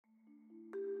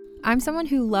I'm someone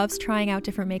who loves trying out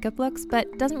different makeup looks,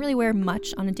 but doesn't really wear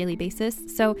much on a daily basis,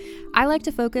 so I like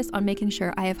to focus on making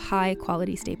sure I have high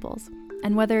quality staples.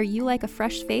 And whether you like a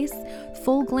fresh face,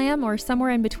 full glam, or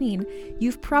somewhere in between,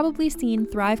 you've probably seen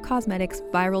Thrive Cosmetics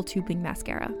Viral Tubing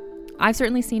Mascara. I've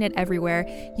certainly seen it everywhere.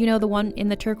 You know, the one in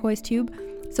the turquoise tube?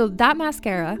 So that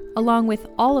mascara, along with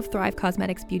all of Thrive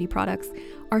Cosmetics beauty products,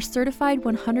 are certified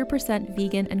 100%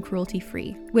 vegan and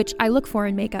cruelty-free, which I look for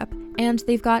in makeup, and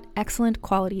they've got excellent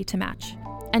quality to match.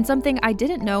 And something I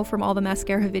didn't know from all the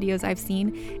mascara videos I've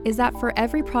seen is that for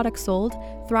every product sold,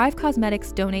 Thrive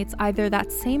Cosmetics donates either that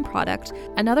same product,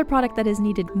 another product that is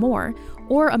needed more,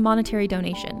 or a monetary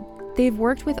donation. They've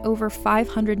worked with over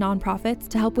 500 nonprofits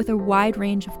to help with a wide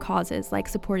range of causes like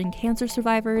supporting cancer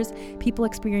survivors, people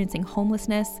experiencing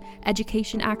homelessness,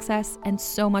 education access, and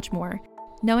so much more.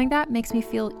 Knowing that makes me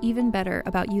feel even better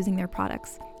about using their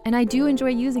products. And I do enjoy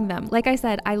using them. Like I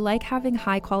said, I like having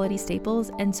high quality staples,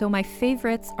 and so my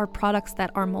favorites are products that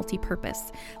are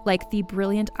multi-purpose, like the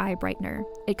Brilliant Eye Brightener.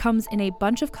 It comes in a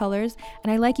bunch of colors,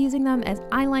 and I like using them as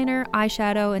eyeliner,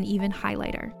 eyeshadow, and even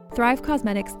highlighter. Thrive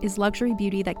Cosmetics is luxury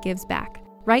beauty that gives back.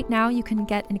 Right now, you can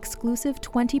get an exclusive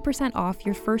 20% off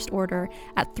your first order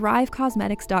at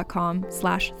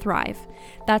thrivecosmetics.com/thrive.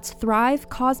 That's Thrive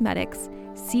Cosmetics,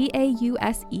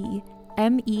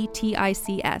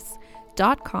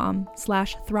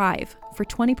 CAUSEMETICS.com/thrive for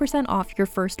 20% off your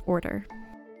first order.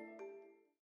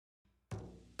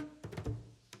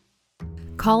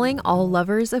 Calling all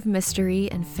lovers of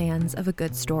mystery and fans of a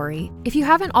good story. If you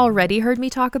haven't already heard me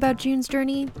talk about June's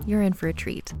Journey, you're in for a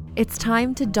treat. It's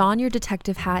time to don your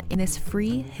detective hat in this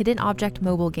free hidden object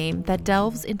mobile game that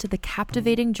delves into the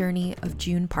captivating journey of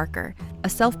June Parker, a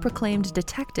self-proclaimed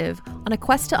detective on a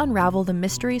quest to unravel the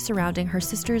mystery surrounding her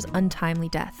sister's untimely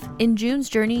death. In June's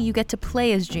Journey, you get to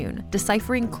play as June,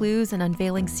 deciphering clues and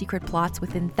unveiling secret plots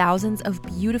within thousands of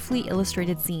beautifully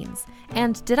illustrated scenes.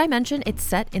 And did I mention it's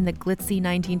set in the glitzy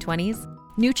 1920s?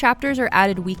 New chapters are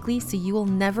added weekly, so you will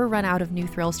never run out of new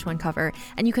thrills to uncover,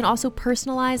 and you can also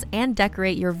personalize and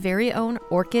decorate your very own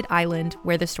Orchid Island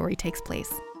where the story takes place.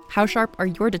 How sharp are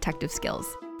your detective skills?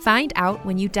 Find out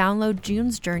when you download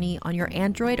June's Journey on your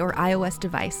Android or iOS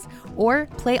device, or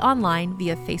play online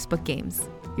via Facebook Games.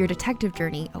 Your detective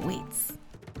journey awaits.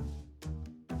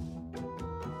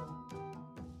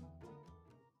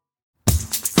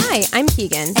 Hi, I'm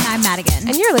Keegan. And I'm Madigan.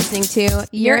 And you're listening to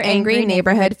Your Angry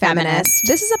Neighborhood Feminist.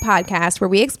 This is a podcast where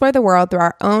we explore the world through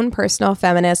our own personal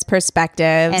feminist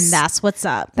perspectives. And that's what's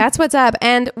up. That's what's up.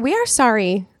 And we are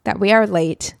sorry that we are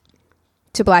late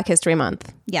to Black History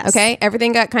Month. Yes. Okay?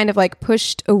 Everything got kind of like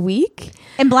pushed a week.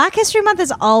 And Black History Month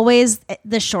is always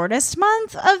the shortest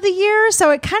month of the year,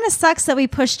 so it kind of sucks that we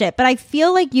pushed it. But I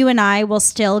feel like you and I will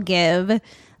still give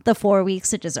the 4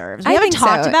 weeks it deserves. We haven't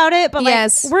talked about it, but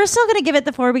yes, we're still going to give it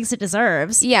the 4 weeks it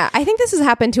deserves. Yeah, I think this has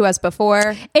happened to us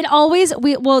before. It always,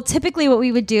 typically what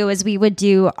we would do is we would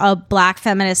do a Black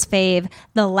feminist fave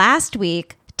the last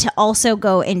week to also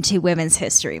go into Women's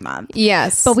History Month.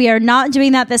 Yes. But we are not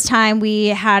doing that this time. We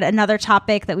had another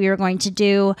topic that we were going to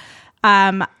do.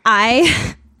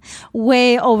 I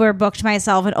way overbooked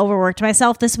myself and overworked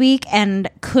myself this week and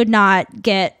could not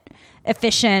get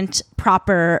efficient,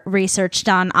 proper research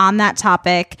done on that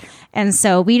topic. And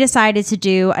so we decided to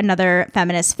do another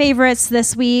feminist favorites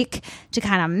this week to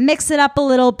kind of mix it up a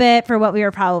little bit for what we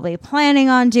were probably planning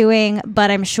on doing.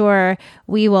 But I'm sure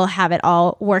we will have it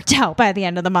all worked out by the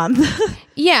end of the month.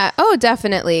 Yeah. Oh,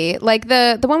 definitely. Like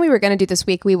the one we were going to do this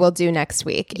week, we will do next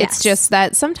week. Yes. It's just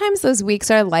that sometimes those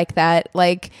weeks are like that.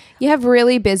 Like you have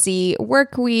really busy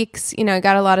work weeks,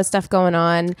 got a lot of stuff going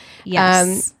on.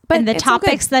 Yes. And the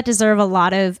topics that deserve a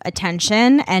lot of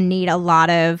attention and need a lot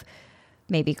of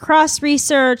maybe cross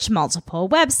research, multiple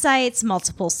websites,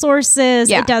 multiple sources.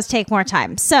 Yeah. It does take more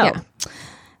time. So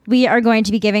we are going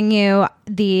to be giving you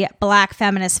the Black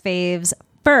feminist faves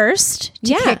first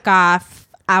to kick off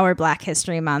our Black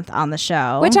History Month on the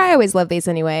show. Which I always love these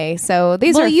anyway. So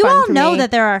these are fun. Well, you all know me.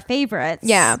 that they're our favorites.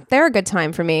 Yeah, they're a good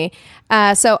time for me.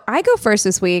 So I go first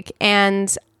this week,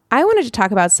 and I wanted to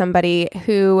talk about somebody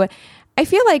who I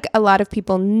feel like a lot of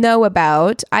people know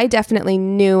about. I definitely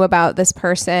knew about this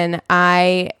person.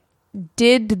 I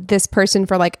did this person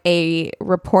for like a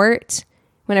report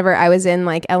whenever I was in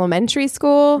like elementary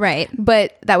school. Right.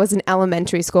 But that was an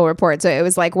elementary school report. So it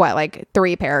was like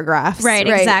 3 paragraphs. Right,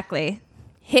 exactly.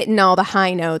 Hitting all the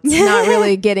high notes, not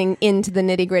really getting into the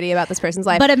nitty gritty about this person's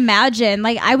life. But imagine,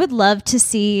 I would love to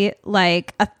see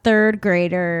like a third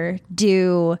grader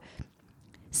do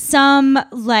some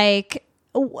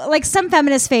like some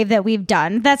feminist fave that we've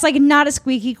done that's like not a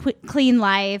squeaky clean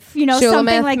life, you know, Shulamith,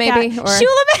 something like maybe, that. or-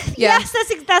 Shulamith, Yeah. yes,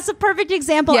 that's a perfect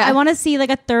example. Yeah. I want to see like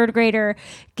a third grader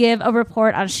give a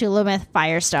report on Shulamith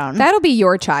Firestone. That'll be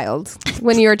your child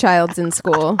when your child's in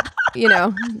school. You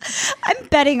know, I'm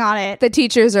betting on it. the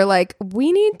teachers are like,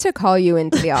 we need to call you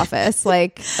into the office.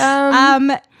 Like,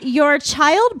 Your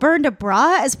child burned a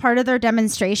bra as part of their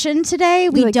demonstration today.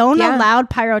 We like, don't yeah. allow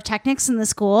pyrotechnics in the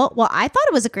school. Well, I thought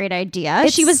it was a great idea.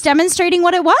 She was demonstrating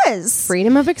what it was.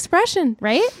 freedom of expression.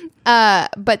 Right?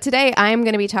 But today I'm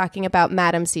going to be talking about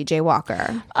Madam C.J.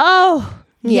 Walker. Oh,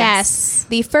 yes.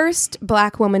 The first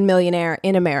Black woman millionaire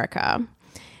in America.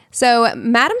 So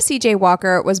Madam C.J.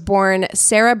 Walker was born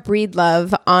Sarah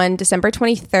Breedlove on December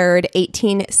 23rd,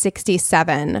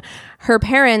 1867. Her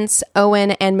parents,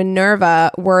 Owen and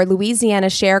Minerva, were Louisiana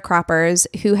sharecroppers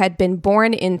who had been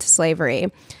born into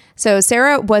slavery. So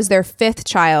Sarah was their fifth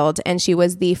child, and she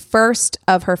was the first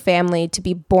of her family to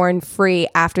be born free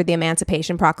after the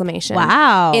Emancipation Proclamation.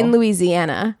 Wow. In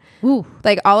Louisiana. Ooh.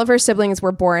 Like, all of her siblings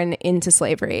were born into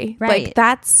slavery. Right. Like,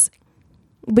 that's...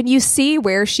 When you see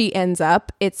where she ends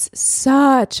up, it's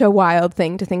such a wild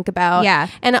thing to think about. Yeah.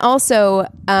 And also,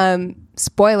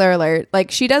 spoiler alert,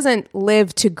 like, she doesn't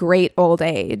live to great old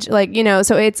age. Like, you know,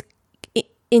 so it's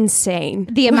insane.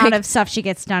 The amount Like, of stuff she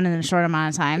gets done in a short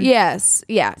amount of time. Yes.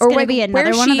 Yeah. gonna like, be another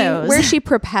where one of she- those. Where she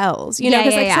propels, you know, Yeah,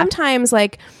 because yeah, like yeah. sometimes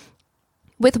like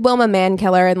with Wilma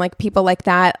Mankiller and like people like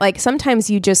that, like sometimes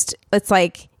it's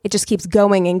like, it just keeps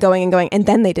going and going and going. And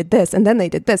then they did this and then they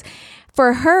did this.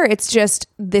 For her, it's just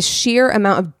the sheer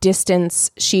amount of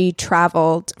distance she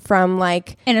traveled from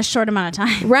like, In a short amount of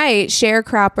time. right,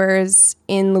 sharecroppers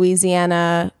in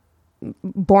Louisiana,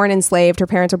 born enslaved, her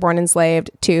parents were born enslaved,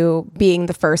 to being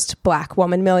the first Black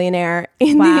woman millionaire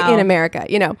in Wow. in America,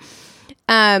 you know.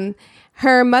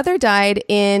 Her mother died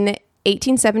in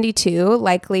 1872,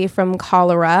 likely from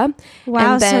cholera.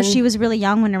 Wow. And then So she was really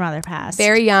young when her mother passed.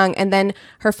 very young. And then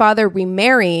her father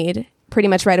remarried pretty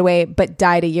much right away, but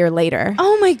died a year later.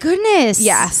 Oh my goodness.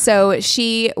 Yeah. So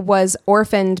she was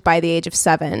orphaned by the age of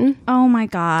 7. Oh my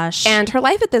gosh. And her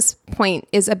life at this point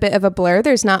is a bit of a blur.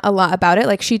 There's not a lot about it.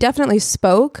 Like, she definitely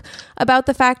spoke about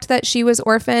the fact that she was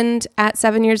orphaned at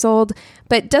 7 years old,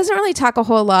 but doesn't really talk a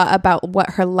whole lot about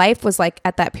what her life was like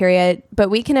at that period. But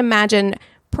we can imagine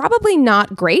probably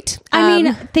not great. I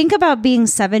mean, think about being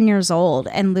 7 years old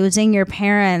and losing your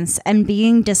parents and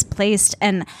being displaced.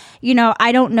 And, you know,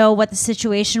 I don't know what the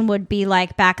situation would be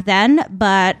like back then,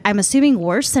 but I'm assuming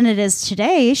worse than it is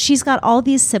today. She's got all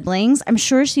these siblings. I'm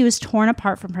sure she was torn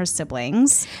apart from her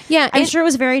siblings. Yeah, I'm sure it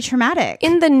was very traumatic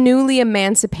in the newly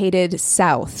emancipated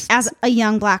South. as a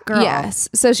young Black girl. Yes.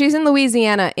 So she's in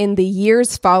Louisiana in the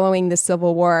years following the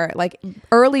Civil War, like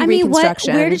early I mean,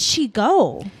 Reconstruction. where did she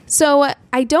go? So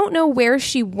I don't know where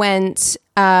she went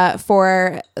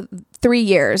for 3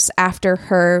 years after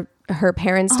her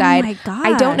parents died. my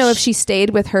I don't know if gosh. she stayed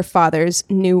with her father's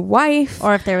new wife.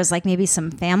 Or if there was like maybe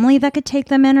some family that could take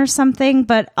them in or something.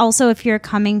 But also, if you're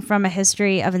coming from a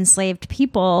history of enslaved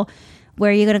people,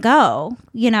 where are you going to go?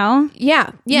 You know? Yeah.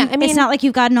 I mean, it's not like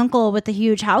you've got an uncle with a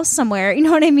huge house somewhere. You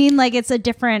know what I mean? Like, it's a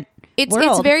different It's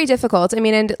world. very difficult. I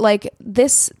mean, and like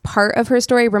this part of her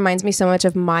story reminds me so much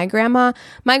of my grandma.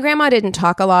 My grandma didn't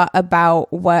talk a lot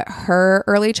about what her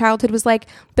early childhood was like,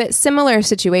 but similar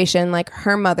situation. Like,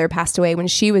 her mother passed away when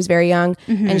she was very young,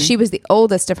 and she was the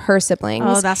oldest of her siblings.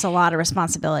 Oh, that's a lot of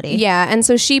responsibility. Yeah. And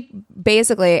so she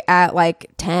basically at like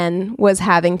 10 was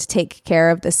having to take care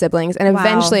of the siblings. And Wow.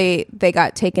 eventually they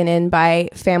got taken in by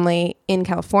family in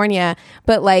California.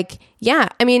 But like, yeah,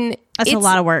 I mean, That's a it's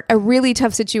lot of work. A really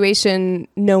tough situation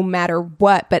no matter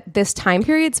what. But this time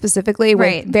period specifically,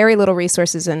 Right. with very little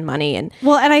resources and money. And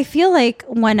Well, and I feel like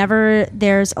whenever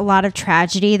there's a lot of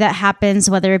tragedy that happens,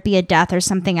 whether it be a death or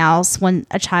something else, when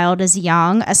a child is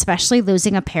young, especially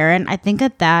losing a parent, I think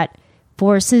that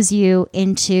forces you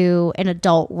into an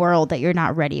adult world that you're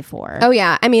not ready for. oh,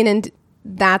 yeah. I mean, and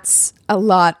that's a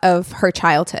lot of her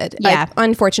childhood. Yeah. Like,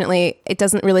 unfortunately, it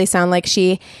doesn't really sound like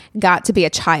she got to be a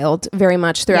child very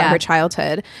much throughout Yeah. her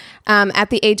childhood. At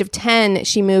the age of 10,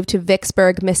 she moved to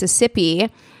Vicksburg,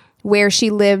 Mississippi, where she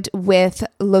lived with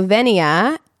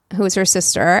Lavinia, who was her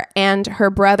sister, and her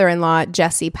brother-in-law,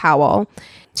 Jesse Powell.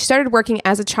 She started working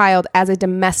as a child as a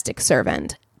domestic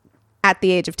servant at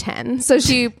the age of 10. So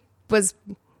she was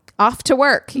off to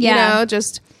work, Yeah. you know,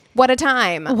 just what a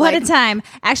time. What a time.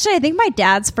 Actually, I think my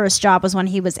dad's first job was when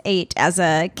he was 8 as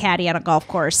a caddy on a golf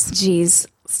course. Jeez,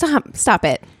 stop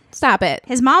it.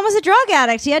 His mom was a drug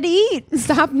addict. He had to eat.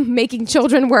 Stop making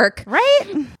children work. Right?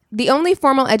 The only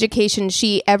formal education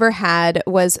she ever had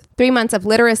was 3 months of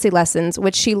literacy lessons,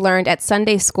 which she learned at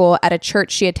Sunday school at a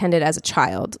church she attended as a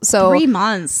child. So 3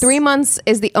 months. 3 months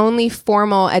is the only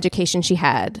formal education she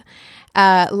had.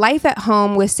 Life at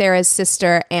home with Sarah's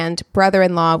sister and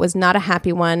brother-in-law was not a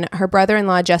happy one. Her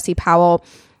brother-in-law, Jesse Powell,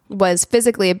 was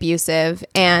physically abusive,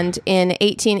 and in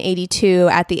 1882,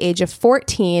 at the age of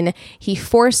 14, he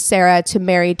forced Sarah to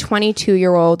marry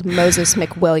 22-year-old Moses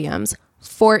McWilliams.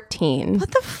 14.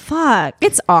 What the fuck?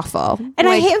 It's awful. And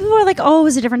I hate people are like, oh, it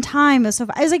was a different time. It was so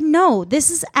I was like, no,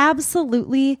 this is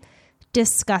absolutely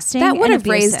disgusting. That would and have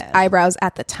raised abusive. eyebrows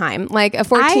at the time. Like a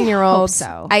 14-year-old. I hope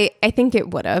so. I think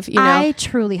it would have, you know. I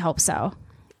truly hope so.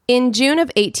 In June of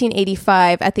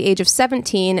 1885, at the age of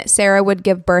 17, Sarah would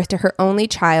give birth to her only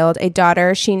child, a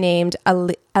daughter she named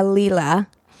Alila.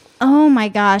 Oh my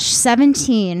gosh,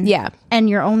 17. Yeah. And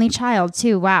your only child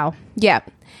too. Wow. Yeah.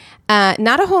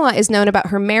 Not a whole lot is known about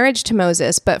her marriage to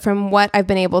Moses, but from what I've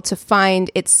been able to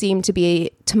find, it seemed to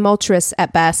be tumultuous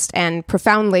at best and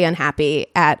profoundly unhappy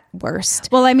at worst.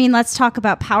 Well, I mean, let's talk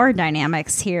about power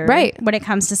dynamics here. Right. When it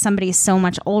comes to somebody so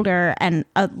much older and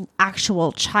an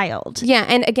actual child. Yeah.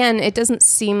 And again, it doesn't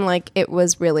seem like it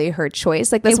was really her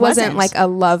choice. Like this wasn't like a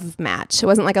love match. It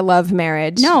wasn't like a love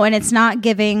marriage. No, and it's not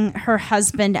giving her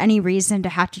husband any reason to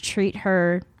have to treat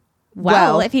her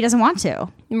well if he doesn't want to.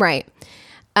 Right.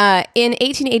 In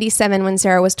 1887, when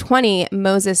Sarah was 20,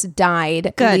 Moses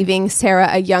died, leaving Sarah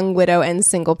a young widow and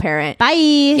single parent. Bye.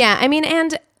 Yeah, I mean,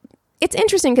 and it's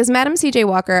interesting because Madam C.J.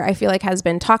 Walker, I feel like, has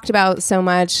been talked about so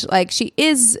much. Like, she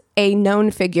is a known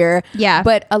figure. Yeah.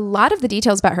 But a lot of the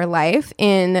details about her life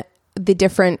in the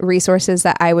different resources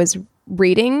that I was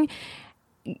reading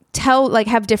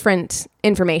have different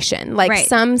information. Like,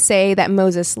 some say that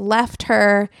Moses left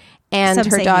her and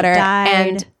Some her say daughter, he died.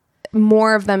 and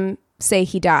more of them say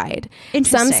he died.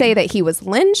 Some say that he was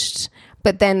lynched,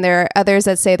 but then there are others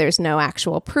that say there's no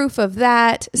actual proof of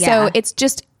that. Yeah. So it's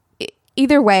just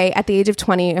either way, at the age of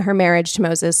 20, her marriage to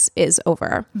Moses is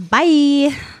over.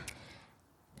 Bye.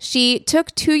 She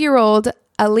took 2-year-old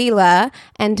Alila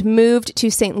and moved to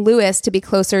St. Louis to be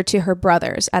closer to her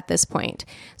brothers at this point.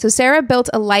 So Sarah built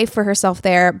a life for herself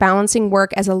there, balancing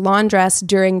work as a laundress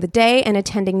during the day and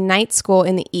attending night school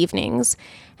in the evenings.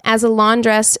 As a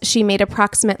laundress, she made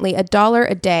approximately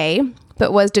 $1 a day,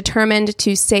 but was determined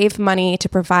to save money to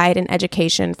provide an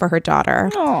education for her daughter.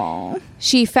 Aww.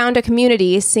 She found a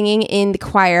community singing in the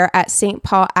choir at St.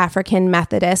 Paul African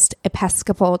Methodist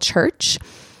Episcopal Church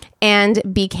and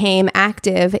became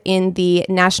active in the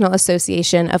National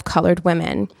Association of Colored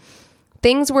Women.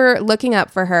 Things were looking up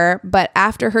for her, but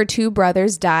after her 2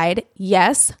 brothers died,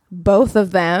 yes, both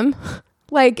of them,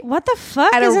 like What the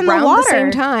fuck at is in the around water? the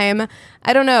same time.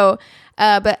 I don't know.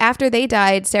 But after they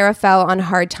died, Sarah fell on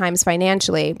hard times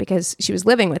financially because she was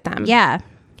living with them. Yeah.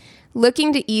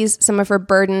 Looking to ease some of her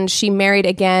burden, she married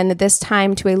again, this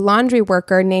time to a laundry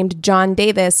worker named John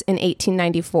Davis in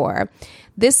 1894.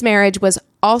 This marriage was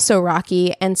also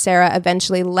rocky, and Sarah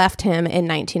eventually left him in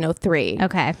 1903.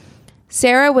 Okay.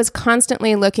 Sarah was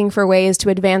constantly looking for ways to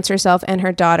advance herself and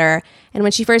her daughter, and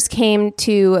when she first came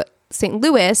to St.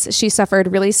 Louis, she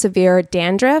suffered really severe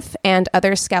dandruff and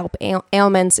other scalp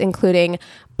ailments, including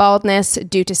baldness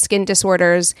due to skin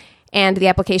disorders and the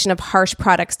application of harsh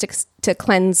products to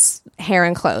cleanse hair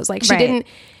and clothes. Like she didn't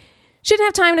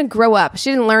have time to grow up. She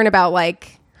didn't learn about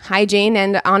like hygiene,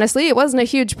 and honestly, it wasn't a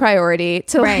huge priority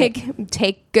to like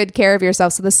take good care of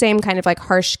yourself. So the same kind of like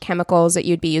harsh chemicals that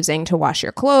you'd be using to wash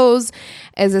your clothes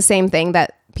is the same thing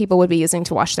that people would be using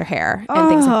to wash their hair and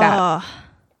things like that.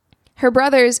 Her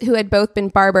brothers, who had both been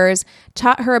barbers,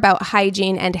 taught her about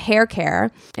hygiene and hair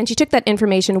care, and she took that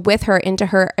information with her into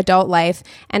her adult life.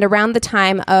 And around the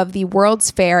time of the World's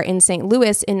Fair in St.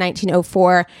 Louis in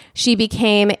 1904, she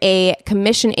became a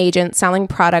commission agent selling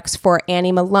products for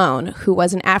Annie Malone, who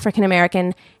was an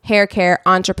African-American hair care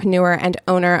entrepreneur and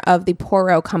owner of the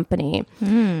Poro Company.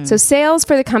 So sales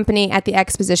for the company at the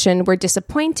exposition were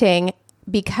disappointing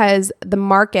because the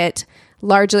market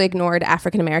largely ignored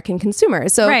African-American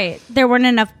consumers. So there weren't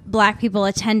enough Black people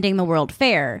attending the World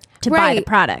Fair to buy the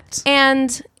product.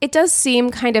 And it does seem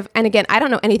kind of, and again, I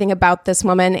don't know anything about this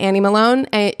woman, Annie Malone.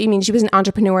 I mean, she was an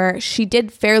entrepreneur. She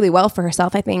did fairly well for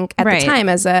herself, I think, at the time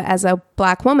as a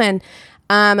Black woman.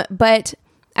 But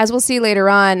as we'll see later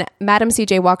on, Madam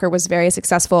C.J. Walker was very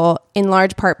successful in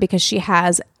large part because she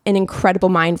has an incredible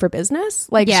mind for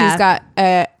business. Like she's got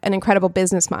an incredible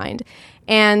business mind.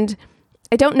 And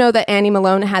I don't know that Annie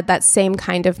Malone had that same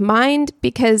kind of mind,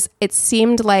 because it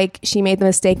seemed like she made the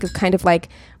mistake of kind of like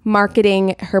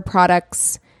marketing her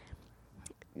products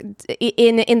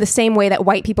in the same way that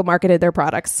white people marketed their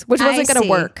products, which wasn't going to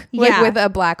work with a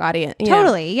black audience.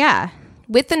 Totally, yeah.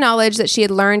 With the knowledge that she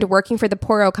had learned working for the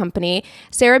Poro Company,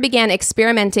 Sarah began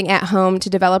experimenting at home to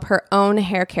develop her own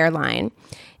hair care line.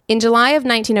 In July of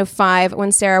 1905,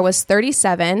 when Sarah was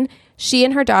 37, she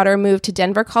and her daughter moved to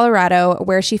Denver, Colorado,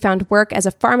 where she found work as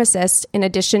a pharmacist in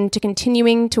addition to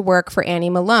continuing to work for Annie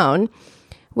Malone.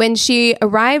 When she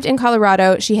arrived in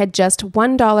Colorado, she had just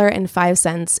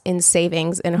 $1.05 in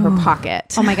savings in her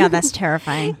pocket. Oh my God, that's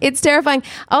terrifying. It's terrifying.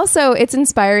 Also, it's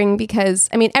inspiring because,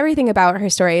 I mean, everything about her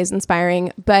story is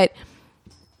inspiring, but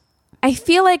I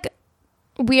feel like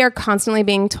we are constantly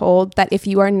being told that if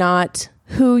you are not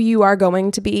who you are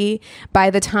going to be by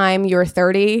the time you're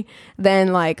 30,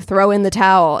 then like throw in the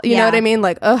towel. You know what I mean?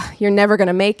 Like, you're never going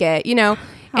to make it, you know?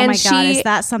 Oh and my God, is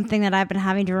that something that I've been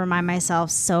having to remind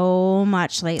myself so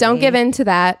much lately? Don't give in to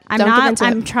that.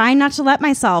 I'm trying not to let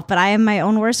myself, but I am my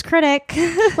own worst critic.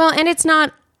 Well, and it's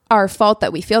not our fault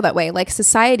that we feel that way. Like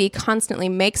society constantly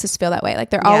makes us feel that way. Like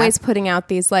they're always putting out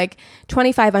these like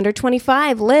 25 under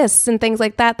 25 lists and things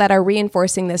like that are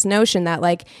reinforcing this notion that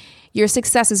like your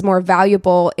success is more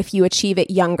valuable if you achieve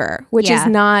it younger, which is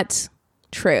not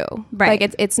true. Right.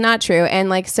 Like it's not true. And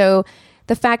like, so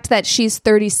the fact that she's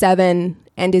 37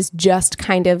 and is just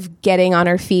kind of getting on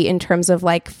her feet in terms of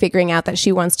like figuring out that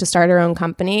she wants to start her own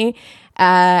company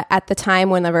at the time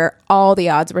whenever all the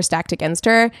odds were stacked against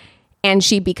her, and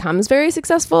she becomes very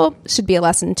successful, should be a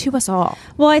lesson to us all.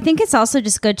 Well, I think it's also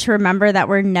just good to remember that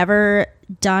we're never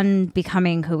done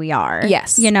becoming who we are.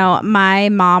 Yes. You know, my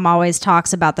mom always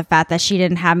talks about the fact that she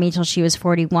didn't have me till she was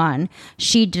 41.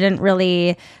 She didn't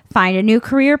really find a new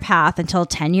career path until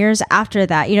 10 years after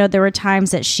that. You know, there were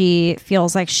times that she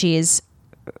feels like she's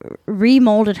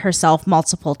remolded herself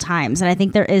multiple times, and I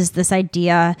think there is this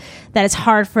idea that it's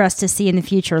hard for us to see in the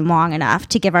future long enough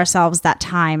to give ourselves that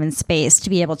time and space to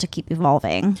be able to keep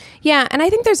evolving. Yeah, and I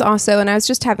think there's also, and I was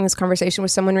just having this conversation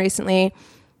with someone recently,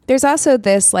 there's also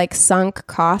this like sunk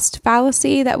cost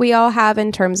fallacy that we all have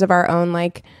in terms of our own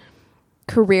like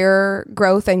career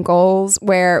growth and goals,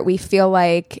 where we feel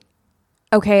like,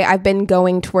 okay, I've been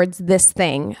going towards this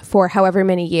thing for however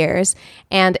many years,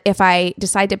 and if I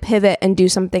decide to pivot and do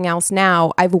something else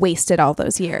now, I've wasted all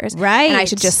those years. Right. And I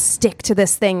should just stick to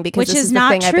this thing because this is the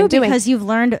thing I've been doing. Which is not true, because you've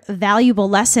learned valuable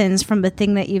lessons from the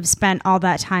thing that you've spent all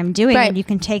that time doing, and you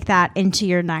can take that into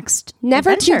your next Never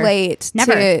adventure. too late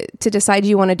to decide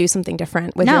you want to do something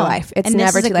different with your life. It's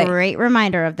never too late. This is a great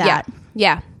reminder of that.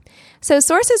 Yeah. So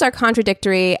sources are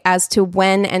contradictory as to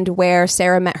when and where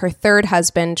Sarah met her third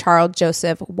husband, Charles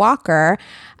Joseph Walker.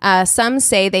 Some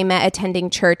say they met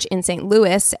attending church in St.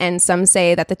 Louis, and some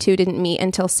say that the two didn't meet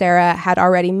until Sarah had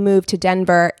already moved to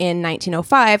Denver in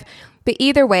 1905. But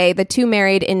either way, the two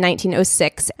married in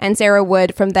 1906, and Sarah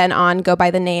would from then on go by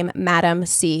the name Madam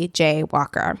C.J.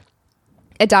 Walker,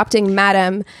 adopting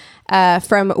Madam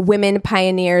from women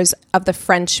pioneers of the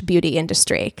French beauty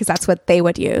industry, because that's what they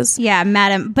would use. Yeah,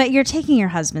 Madam. But you're taking your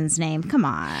husband's name. Come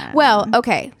on. Well,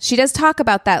 okay. She does talk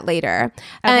about that later.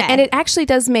 Okay. And it actually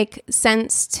does make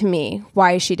sense to me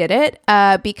why she did it,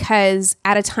 because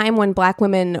at a time when Black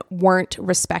women weren't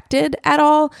respected at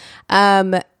all,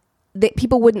 that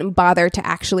people wouldn't bother to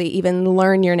actually even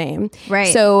learn your name.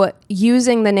 Right. So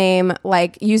using the name,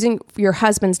 like using your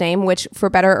husband's name, which for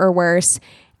better or worse,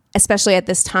 especially at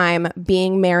this time,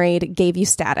 being married gave you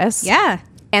status. Yeah.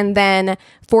 And then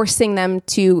forcing them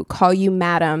to call you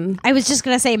Madam. I was just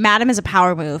going to say, Madam is a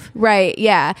power move. Right.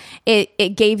 Yeah.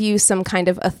 It gave you some kind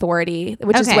of authority,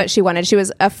 which is what she wanted. She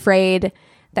was afraid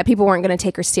that people weren't going to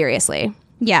take her seriously.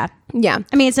 Yeah. Yeah.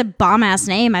 I mean, it's a bomb ass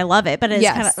name. I love it, but it's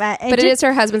kind of, but it is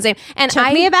her husband's name. And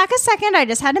took me back a second. I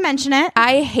just had to mention it.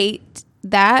 I hate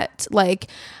that. Like,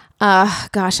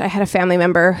 gosh, I had a family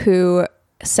member who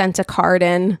sent a card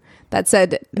in that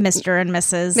said Mr. and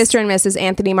Mrs.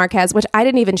 Anthony Marquez, which I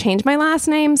didn't even change my last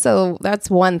name. So that's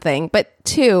one thing. But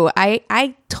two,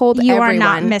 I told everyone. You are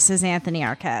not Mrs. Anthony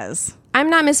Marquez. I'm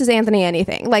not Mrs. Anthony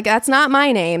anything. Like, that's not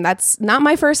my name. That's not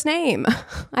my first name.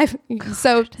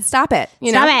 So stop it.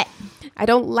 Stop it. I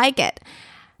don't like it.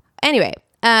 Anyway,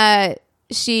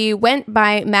 she went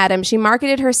by Madam. She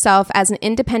marketed herself as an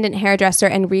independent hairdresser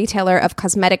and retailer of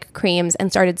cosmetic creams and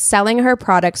started selling her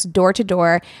products door to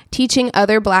door, teaching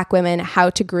other Black women how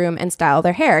to groom and style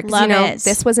their hair. Love it.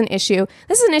 This was an issue.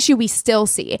 This is an issue we still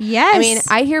see. Yes. I mean,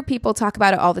 I hear people talk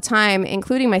about it all the time,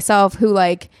 including myself, who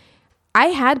like, I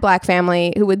had Black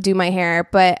family who would do my hair,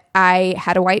 but I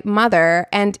had a white mother.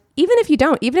 And even if you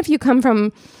don't, even if you come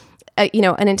from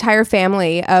an entire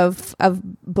family of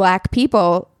Black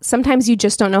people, sometimes you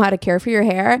just don't know how to care for your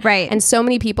hair. Right. And so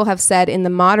many people have said in the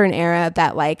modern era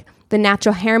that like the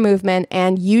natural hair movement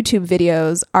and YouTube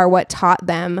videos are what taught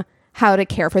them how to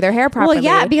care for their hair properly. Well,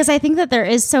 yeah, because I think that there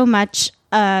is so much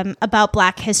about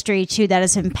Black history too that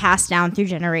has been passed down through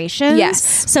generations.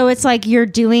 Yes. So it's like you're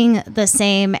doing the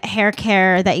same hair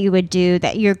care that you would do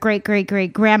that your great great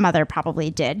great grandmother probably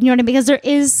did. You know what I mean? Because there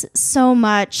is so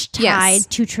much tied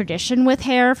to tradition with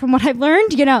hair, from what I've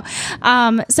learned.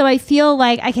 So I feel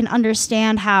like I can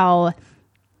understand how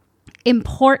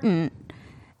important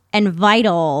and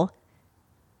vital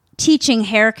teaching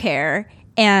hair care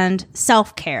and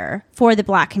self-care for the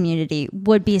Black community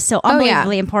would be so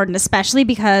unbelievably important, especially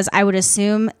because I would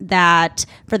assume that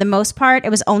for the most part, it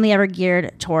was only ever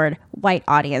geared toward white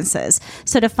audiences.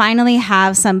 So to finally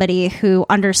have somebody who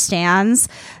understands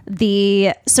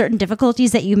the certain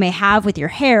difficulties that you may have with your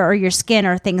hair or your skin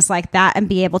or things like that and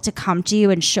be able to come to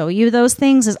you and show you those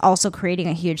things is also creating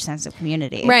a huge sense of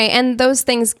community. Right. And those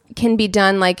things can be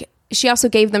done, like she also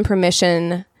gave them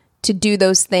permission to do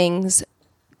those things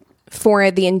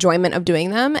for the enjoyment of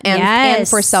doing them and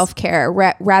for self-care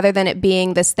rather than it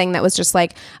being this thing that was just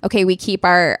like, okay, we keep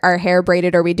our hair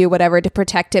braided or we do whatever to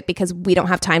protect it because we don't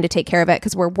have time to take care of it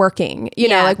because we're working, you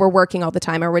know, like we're working all the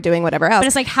time or we're doing whatever else. But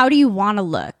it's like, how do you want to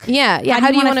look? Yeah. How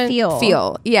do you want to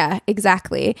feel? Yeah,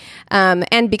 exactly.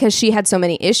 And because she had so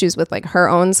many issues with like her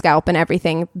own scalp and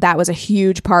everything, that was a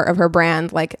huge part of her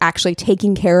brand, like actually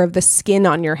taking care of the skin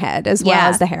on your head as well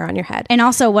as the hair on your head. And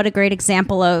also what a great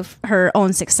example of her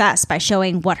own success by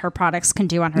showing what her products can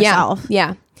do on herself.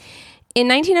 Yeah. In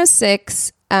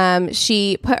 1906,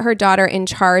 she put her daughter in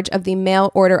charge of the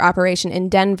mail order operation in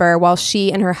Denver while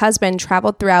she and her husband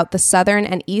traveled throughout the southern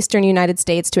and eastern United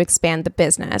States to expand the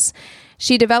business.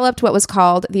 She developed what was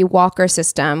called the Walker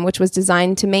system, which was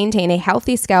designed to maintain a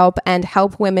healthy scalp and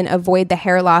help women avoid the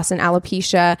hair loss and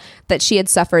alopecia that she had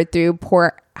suffered through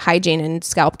poor hygiene and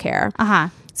scalp care.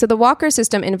 So the Walker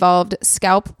system involved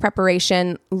scalp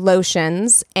preparation,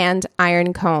 lotions, and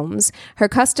iron combs. Her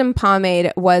custom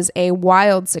pomade was a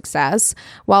wild success,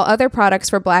 while other products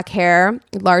for Black hair,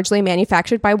 largely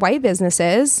manufactured by white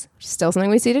businesses, still something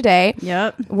we see today,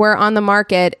 were on the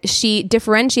market. She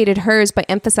differentiated hers by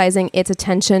emphasizing its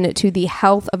attention to the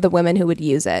health of the women who would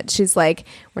use it. She's like,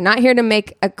 we're not here to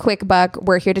make a quick buck.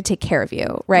 We're here to take care of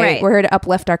you, right? We're here to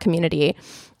uplift our community.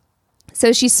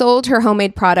 So she sold her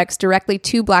homemade products directly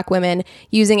to Black women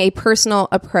using a personal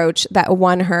approach that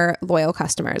won her loyal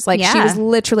customers. Like she was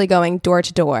literally going door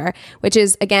to door, which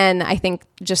is, again, I think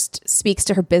just speaks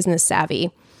to her business savvy.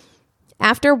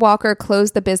 After Walker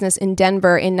closed the business in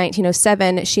Denver in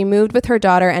 1907, she moved with her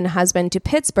daughter and husband to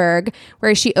Pittsburgh,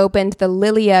 where she opened the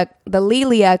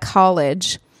Lelia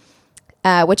College,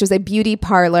 which was a beauty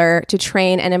parlor to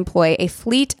train and employ a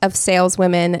fleet of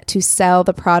saleswomen to sell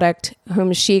the product,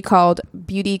 whom she called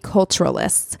beauty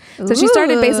culturalists. So she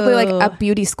started basically like a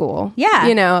beauty school. Yeah.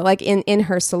 You know, like in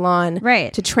her salon.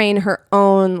 Right. To train her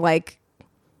own like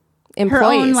employees. Her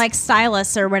own like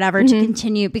stylists or whatever to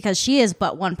continue, because she is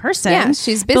but one person. Yeah,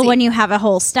 she's busy. But when you have a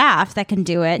whole staff that can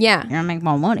do it, you're going to make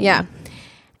more money. Yeah.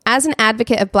 As an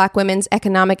advocate of Black women's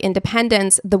economic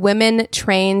independence, the women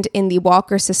trained in the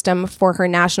Walker system for her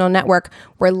national network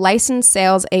were licensed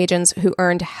sales agents who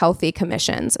earned healthy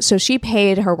commissions. So she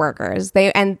paid her workers.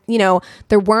 There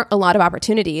weren't a lot of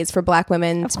opportunities for Black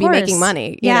women to be making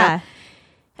money. You know?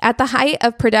 At the height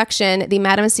of production, the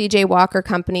Madam C.J. Walker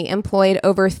Company employed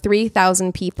over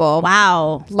 3,000 people.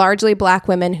 Wow. Largely Black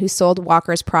women who sold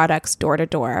Walker's products door to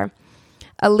door.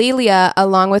 Alelia,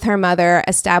 along with her mother,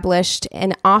 established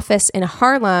an office in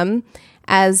Harlem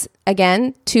as,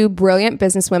 again, two brilliant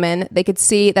businesswomen. They could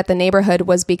see that the neighborhood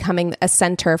was becoming a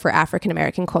center for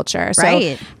African-American culture.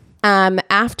 Right. So,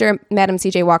 after Madam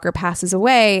C.J. Walker passes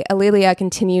away, Alelia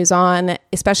continues on,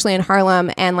 especially in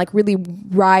Harlem, and like really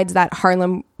rides that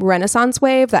Harlem Renaissance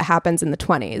wave that happens in the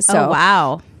 20s. So,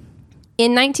 wow.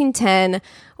 In 1910,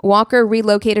 Walker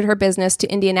relocated her business to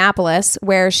Indianapolis,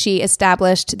 where she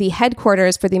established the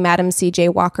headquarters for the Madam C.J.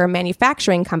 Walker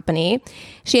Manufacturing Company.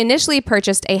 She initially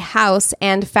purchased a house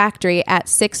and factory at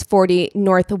 640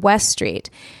 Northwest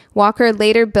Street. Walker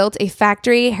later built a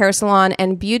factory, hair salon,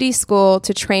 and beauty school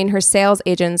to train her sales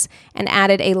agents and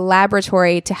added a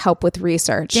laboratory to help with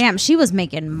research. Damn, she was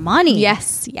making money.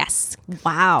 Yes.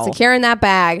 Wow. Securing that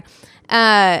bag.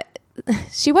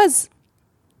 She was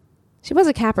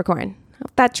a Capricorn.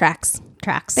 That tracks.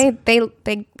 Tracks.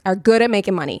 They are good at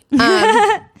making money.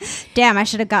 Damn, I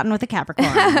should have gotten with a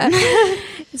Capricorn.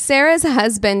 Sarah's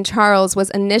husband, Charles, was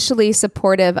initially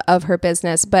supportive of her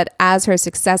business, but as her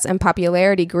success and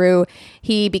popularity grew,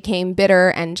 he became bitter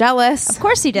and jealous. Of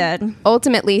course he did.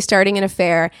 Ultimately starting an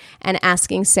affair and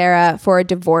asking Sarah for a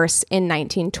divorce in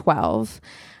 1912.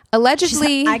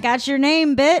 Allegedly, I got your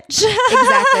name, bitch.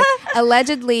 Exactly.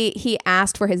 Allegedly, he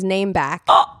asked for his name back,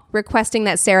 requesting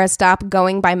that Sarah stop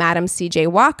going by Madam C.J.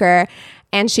 Walker,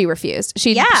 and she refused.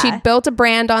 She'd built a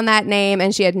brand on that name,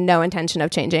 and she had no intention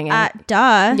of changing it.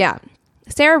 Duh. Yeah.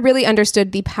 Sarah really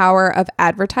understood the power of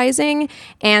advertising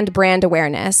and brand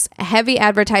awareness. Heavy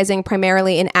advertising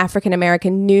primarily in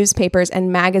African-American newspapers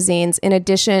and magazines, in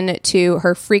addition to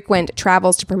her frequent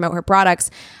travels to promote her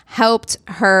products, helped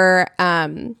her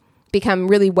become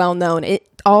really well known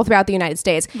all throughout the United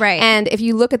States. Right. And if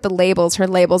you look at the labels, her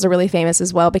labels are really famous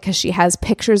as well because she has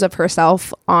pictures of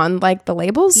herself on like the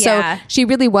labels. Yeah. So she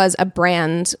really was a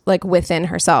brand like within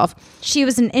herself. She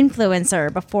was an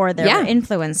influencer before there were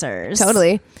influencers.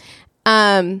 Totally.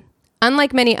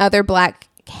 Unlike many other Black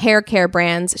hair care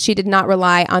brands, she did not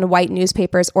rely on white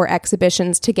newspapers or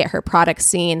exhibitions to get her products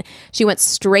seen. She went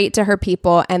straight to her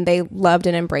people, and they loved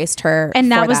and embraced her.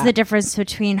 And that was the difference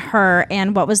between her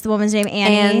and what was the woman's name?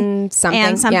 Anne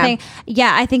something.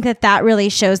 Yeah, I think that really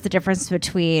shows the difference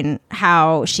between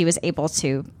how she was able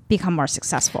to become more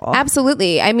successful.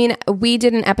 Absolutely. I mean, we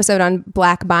did an episode on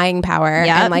Black buying power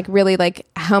and like really like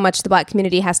how much the Black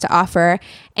community has to offer.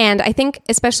 And I think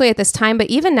especially at this time, but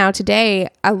even now today,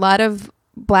 a lot of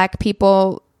Black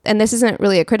people, and this isn't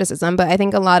really a criticism, but I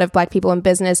think a lot of Black people in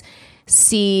business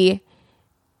see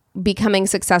becoming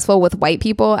successful with white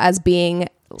people as being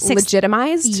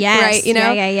legitimized. Yes. Right. You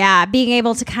know? Yeah. Being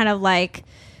able to kind of like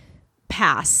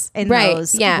pass in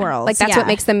those worlds. Like that's what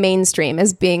makes them mainstream,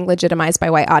 is being legitimized by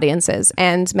white audiences.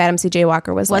 And Madam C.J.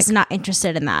 Walker was like, not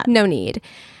interested in that. No need.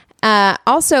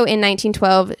 Also in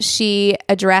 1912, she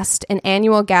addressed an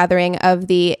annual gathering of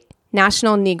the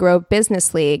National Negro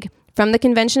Business League. From the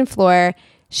convention floor,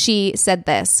 she said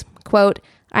this, quote,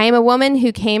 "I am a woman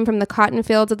who came from the cotton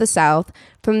fields of the South.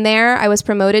 From there, I was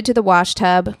promoted to the wash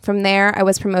tub. From there, I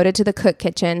was promoted to the cook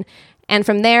kitchen. And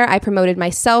from there, I promoted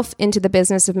myself into the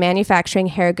business of manufacturing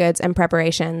hair goods and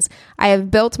preparations. I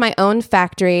have built my own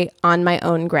factory on my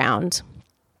own ground."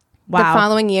 Wow. The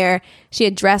following year, she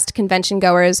addressed convention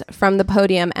goers from the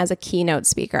podium as a keynote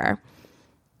speaker.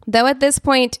 Though at this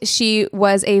point she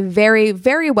was a very,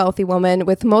 very wealthy woman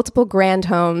with multiple grand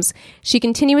homes, she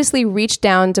continuously reached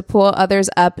down to pull others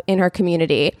up in her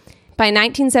community. By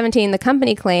 1917, the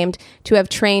company claimed to have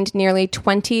trained nearly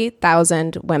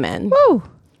 20,000 women. Woo!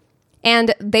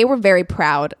 And they were very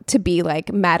proud to be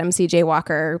like Madam C.J.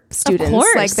 Walker students. Of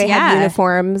course, like they had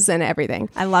uniforms and everything.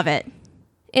 I love it.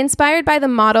 Inspired by the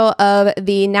model of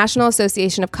the National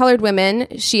Association of Colored Women,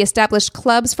 she established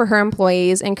clubs for her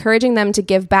employees, encouraging them to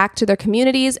give back to their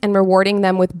communities and rewarding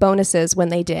them with bonuses when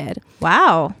they did.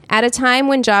 Wow. At a time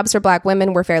when jobs for Black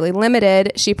women were fairly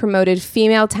limited, she promoted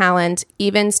female talent,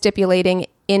 even stipulating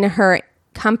in her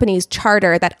company's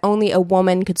charter that only a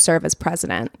woman could serve as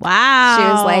president. Wow. She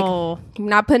was like, I'm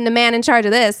not putting a man in charge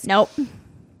of this. Nope.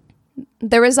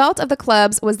 The result of the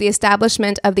clubs was the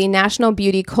establishment of the National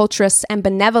Beauty Culturist and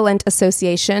Benevolent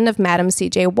Association of Madam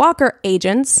C.J. Walker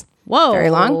agents. Whoa. Very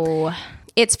long.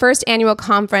 Its first annual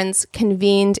conference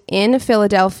convened in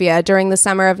Philadelphia during the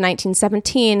summer of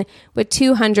 1917 with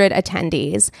 200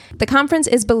 attendees. The conference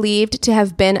is believed to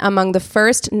have been among the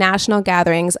first national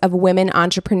gatherings of women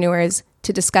entrepreneurs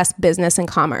to discuss business and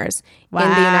commerce in the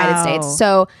United States.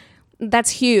 So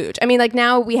that's huge. I mean, like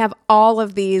now we have all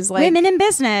of these like women in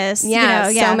business.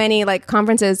 Yeah, so many like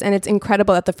conferences, and it's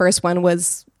incredible that the first one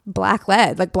was Black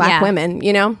led, like Black women,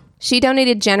 you know? She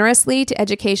donated generously to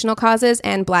educational causes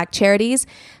and Black charities,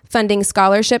 funding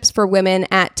scholarships for women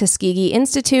at Tuskegee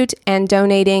Institute and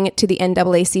donating to the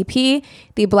NAACP,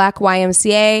 the Black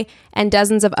YMCA, and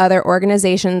dozens of other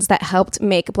organizations that helped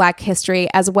make Black history,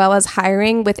 as well as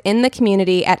hiring within the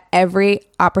community at every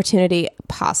opportunity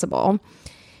possible.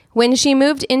 When she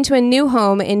moved into a new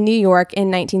home in New York in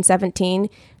 1917,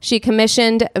 she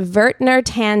commissioned Vertner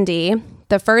Tandy,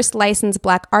 the first licensed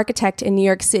Black architect in New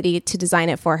York City, to design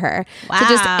it for her. Wow. So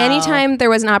just anytime there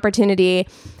was an opportunity,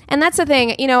 and that's the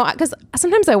thing, you know, because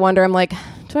sometimes I wonder, I'm like,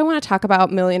 do I want to talk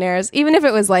about millionaires, even if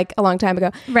it was like a long time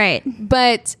ago? Right.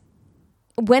 But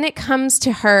when it comes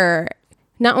to her,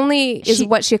 not only is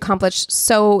what she accomplished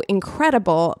so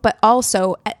incredible, but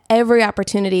also at every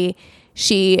opportunity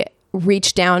she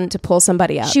reached down to pull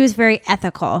somebody up. She was very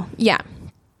ethical. Yeah.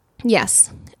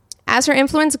 Yes. As her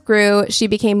influence grew, she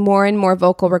became more and more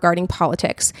vocal regarding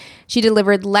politics. She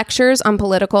delivered lectures on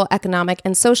political, economic,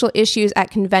 and social issues at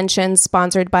conventions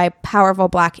sponsored by powerful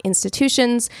Black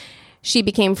institutions. She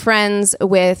became friends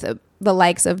with the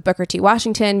likes of Booker T.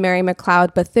 Washington, Mary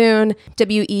McLeod Bethune,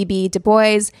 W.E.B. Du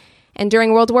Bois. And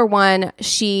during World War I,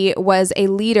 she was a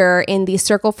leader in the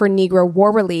Circle for Negro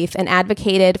War Relief and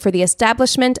advocated for the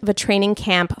establishment of a training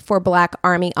camp for Black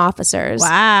Army officers.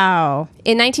 Wow.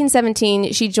 In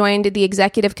 1917, she joined the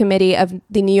executive committee of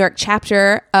the New York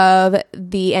chapter of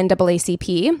the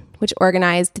NAACP, which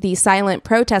organized the silent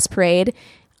protest parade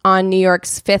on New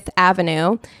York's Fifth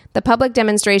Avenue. The public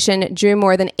demonstration drew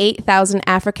more than 8,000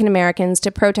 African Americans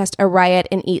to protest a riot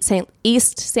in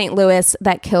East St. Louis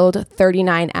that killed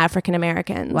 39 African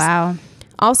Americans. Wow.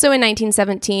 Also in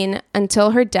 1917,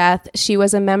 until her death, she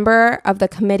was a member of the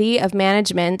Committee of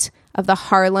Management of the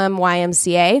Harlem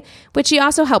YMCA, which she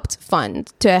also helped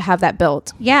fund to have that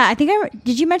built. Yeah, I think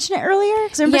did you mention it earlier?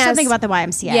 Because I remember something about the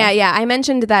YMCA. Yeah. I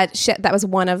mentioned that that was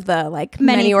one of the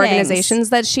many organizations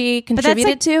that she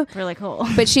contributed to. Really cool.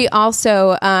 But she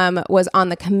also was on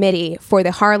the committee for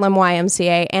the Harlem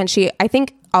YMCA, and she, I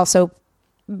think, also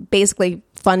basically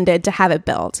funded to have it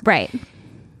built. Right.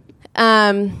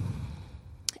 And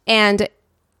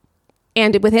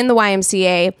within the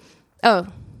YMCA,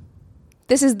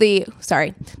 this is the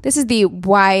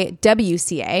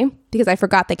YWCA, because I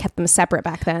forgot they kept them separate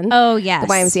back then. Oh, yes.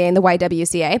 The YMCA and the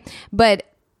YWCA. But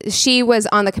she was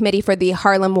on the committee for the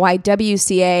Harlem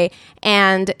YWCA,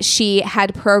 and she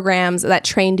had programs that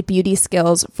trained beauty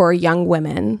skills for young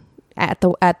women at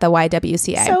the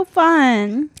YWCA. So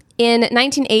fun. In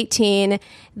 1918,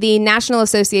 the National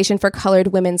Association for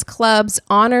Colored Women's Clubs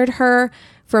honored her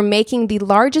for making the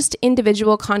largest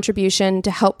individual contribution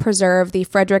to help preserve the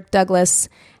Frederick Douglass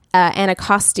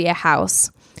Anacostia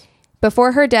House.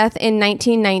 Before her death in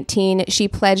 1919, she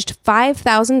pledged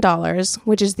 $5,000,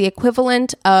 which is the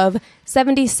equivalent of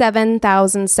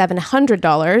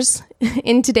 $77,700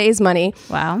 in today's money.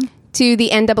 Wow. To the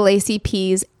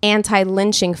NAACP's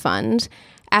anti-lynching fund.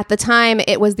 At the time,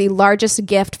 it was the largest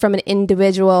gift from an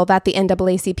individual that the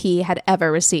NAACP had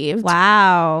ever received.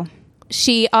 Wow.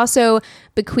 She also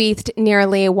bequeathed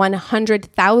nearly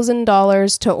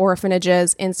 $100,000 to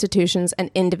orphanages, institutions,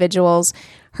 and individuals.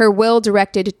 Her will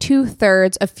directed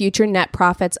 2/3 of future net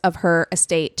profits of her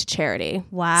estate to charity.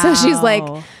 Wow. So she's like,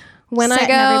 when Setting I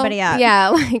go, everybody up.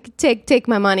 Yeah, take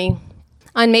my money.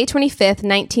 On May 25th,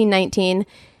 1919,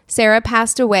 Sarah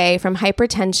passed away from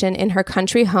hypertension in her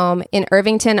country home in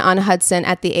Irvington-on-Hudson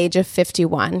at the age of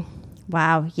 51.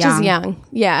 Wow, young. She's young,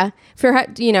 yeah. For her,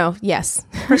 yes.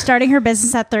 For starting her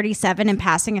business at 37 and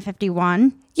passing at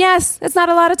 51. Yes, it's not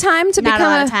a lot of time to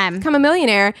become a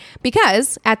millionaire,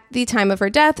 because at the time of her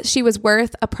death, she was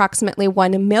worth approximately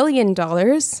 $1 million.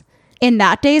 In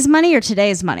that day's money or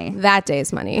today's money? That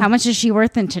day's money. How much is she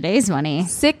worth in today's money?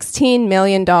 $16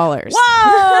 million.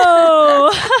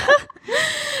 Whoa!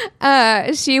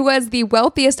 She was the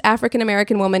wealthiest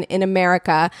African-American woman in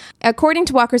America. According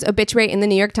to Walker's obituary in the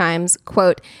New York Times,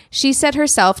 quote, she said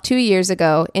herself 2 years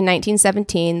ago in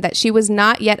 1917 that she was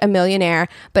not yet a millionaire,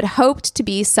 but hoped to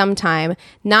be sometime.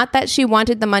 Not that she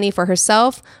wanted the money for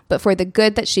herself, but for the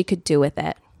good that she could do with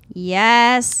it.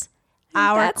 Yes.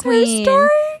 That's queen. her story.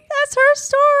 That's her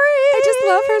story. I just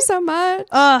love her so much.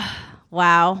 Oh,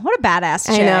 wow. What a badass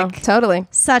chick. I know, totally.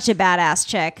 Such a badass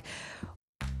chick.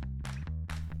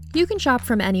 You can shop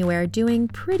from anywhere doing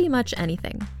pretty much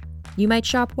anything. You might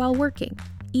shop while working,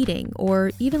 eating,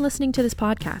 or even listening to this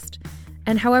podcast.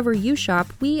 And however you shop,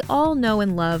 we all know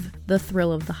and love the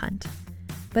thrill of the hunt.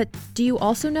 But do you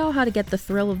also know how to get the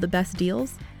thrill of the best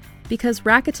deals? Because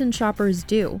Rakuten shoppers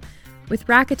do. With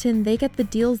Rakuten, they get the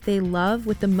deals they love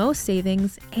with the most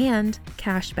savings and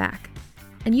cash back.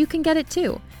 And you can get it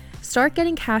too. Start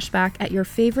getting cash back at your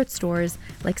favorite stores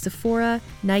like Sephora,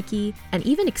 Nike, and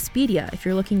even Expedia if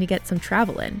you're looking to get some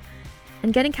travel in.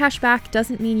 And getting cash back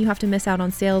doesn't mean you have to miss out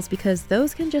on sales, because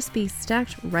those can just be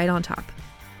stacked right on top.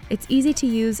 It's easy to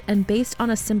use and based on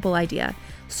a simple idea.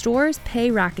 Stores pay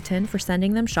Rakuten for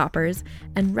sending them shoppers,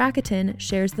 and Rakuten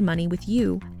shares the money with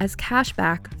you as cash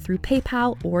back through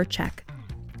PayPal or check.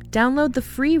 Download the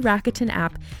free Rakuten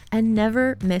app and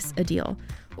never miss a deal.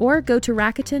 Or go to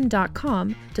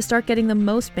Rakuten.com to start getting the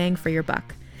most bang for your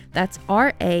buck. That's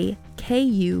Rakuten.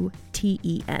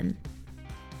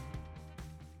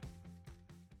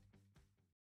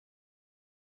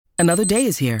 Another day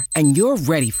is here, and you're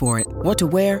ready for it. What to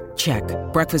wear? Check.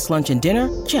 Breakfast, lunch, and dinner?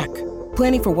 Check.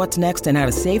 Planning for what's next and how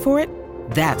to save for it?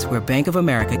 That's where Bank of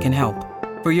America can help.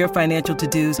 For your financial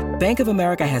to-dos, Bank of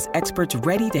America has experts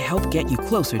ready to help get you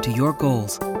closer to your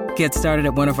goals. Get started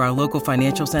at one of our local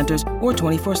financial centers or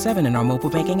 24/7 in our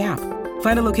mobile banking app.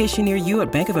 Find a location near you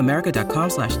at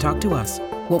bankofamerica.com/talktous.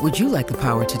 What would you like the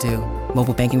power to do?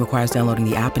 Mobile banking requires downloading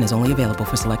the app and is only available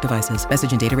for select devices. Message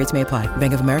and data rates may apply.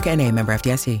 Bank of America N.A., member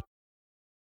FDIC.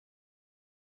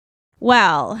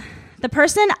 Well, the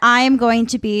person I'm going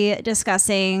to be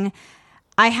discussing,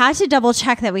 I had to double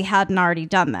check that we hadn't already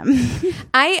done them.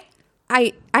 I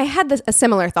had a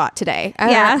similar thought today.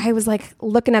 Yeah. I was like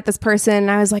looking at this person and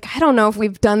I was like, I don't know if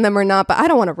we've done them or not, but I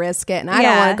don't want to risk it. And I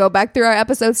don't want to go back through our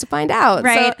episodes to find out.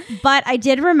 Right. So, but I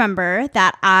did remember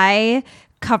that I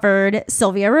covered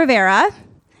Sylvia Rivera,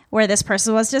 where this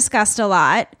person was discussed a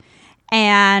lot.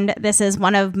 And this is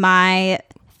one of my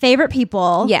favorite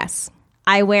people. yes.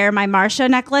 I wear my Marsha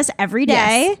necklace every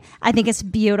day. Yes. I think it's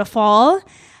beautiful.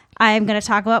 I'm going to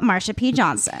talk about Marsha P.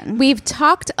 Johnson. We've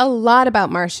talked a lot about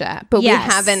Marsha, but Yes.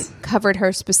 we haven't covered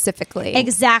her specifically.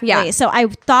 Exactly. Yeah. So I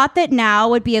thought that now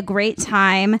would be a great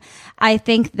time. I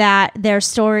think that their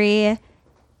story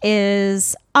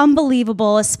is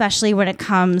unbelievable, especially when it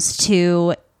comes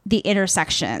to the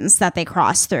intersections that they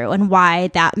cross through and why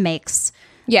that makes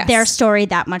Yes. their story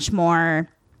that much more,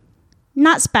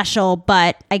 not special,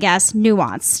 but I guess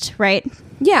nuanced, right?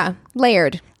 Yeah.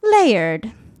 Layered.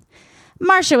 Layered.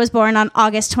 Marsha was born on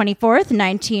August 24th,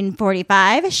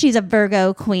 1945. She's a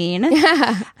Virgo queen.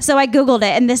 So I Googled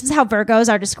it, and this is how Virgos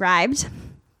are described.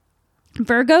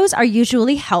 Virgos are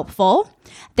usually helpful.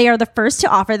 They are the first to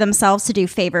offer themselves to do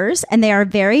favors, and they are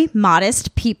very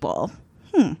modest people.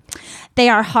 They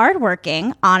are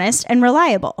hardworking, honest, and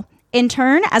reliable. In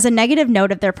turn, as a negative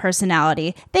note of their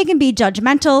personality, they can be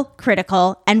judgmental,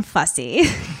 critical, and fussy.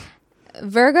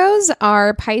 Virgos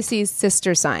are Pisces'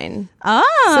 sister sign. Oh.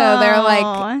 So they're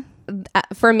like,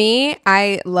 for me,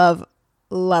 I love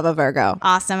a Virgo.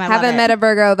 Awesome. I Haven't love it. met a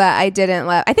Virgo that I didn't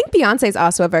love. I think Beyonce's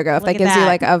also a Virgo, if Look that at gives you that.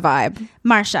 like a vibe.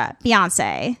 Marsha,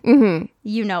 Beyonce.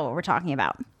 You know what we're talking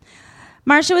about.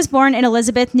 Marsha was born in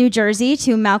Elizabeth, New Jersey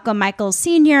to Malcolm Michaels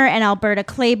Sr. and Alberta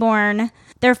Claiborne.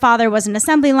 Their father was an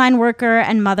assembly line worker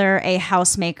and mother a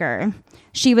housemaker.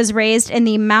 She was raised in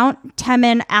the Mount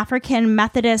Teman African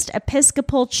Methodist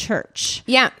Episcopal Church.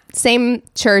 Yeah, same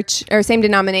church or same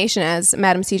denomination as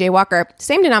Madam C.J. Walker.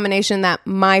 Same denomination that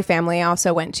my family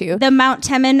also went to. The Mount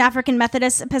Teman African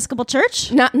Methodist Episcopal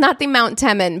Church? Not the Mount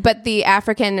Teman, but the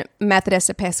African Methodist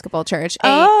Episcopal Church.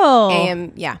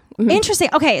 Yeah. Interesting.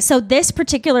 Okay, so this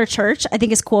particular church I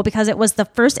think is cool because it was the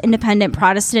first independent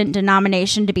Protestant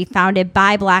denomination to be founded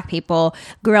by Black people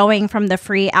growing from the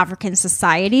Free African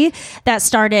Society that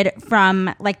started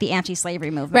from like the anti-slavery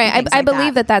movement. Right. I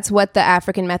believe that that's what the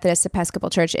African Methodist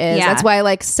Episcopal Church is. Yeah. That's why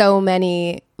like so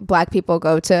many Black people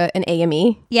go to an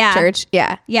AME church.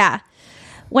 Yeah. Yeah.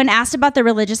 When asked about their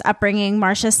religious upbringing,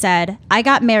 Marsha said, I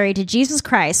got married to Jesus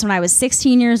Christ when I was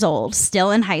 16 years old, still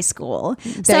in high school.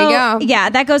 There you go. Yeah,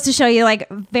 that goes to show you like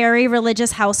very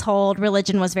religious household.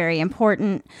 Religion was very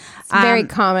important. It's very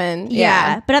common.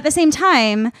 Yeah. But at the same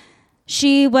time,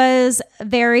 she was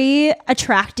very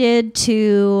attracted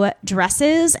to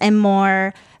dresses and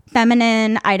more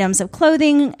feminine items of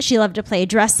clothing. She loved to play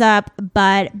dress up,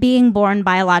 but being born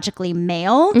biologically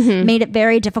male made it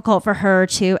very difficult for her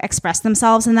to express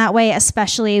themselves in that way,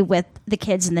 especially with the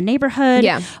kids in the neighborhood.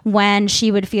 Yeah. When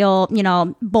she would feel,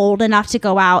 bold enough to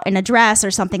go out in a dress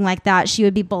or something like that, she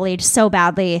would be bullied so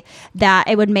badly that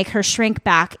it would make her shrink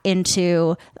back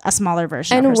into a smaller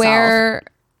version of herself.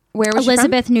 Where was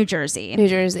Elizabeth, New Jersey. she from? New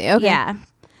Jersey. Okay. Yeah.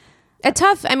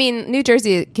 New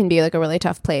Jersey can be like a really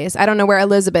tough place. I don't know where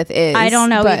Elizabeth is. I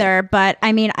don't know either, but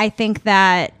I think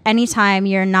that anytime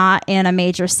you're not in a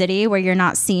major city where you're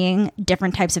not seeing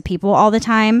different types of people all the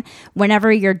time,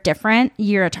 whenever you're different,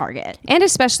 you're a target. And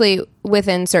especially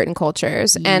within certain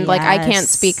cultures. And like, I can't Yes.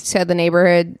 speak to the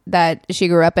neighborhood that she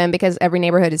grew up in because every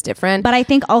neighborhood is different. But I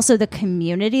think also the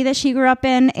community that she grew up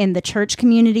in the church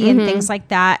community and things like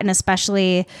that. And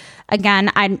especially,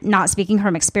 again, I'm not speaking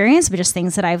from experience, but just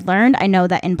things that I've learned. I know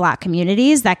that in Black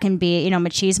communities, that can be,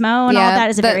 machismo and all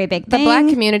that is a very big thing. The Black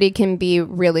community can be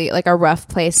really like a rough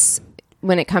place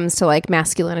when it comes to like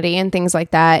masculinity and things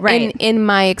like that. Right. In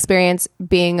my experience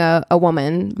being a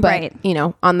woman, but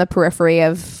Right. On the periphery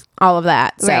of all of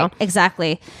that. So Right,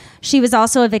 exactly. She was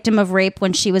also a victim of rape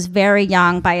when she was very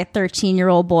young by a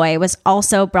 13-year-old boy. Was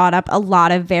also brought up a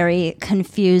lot of very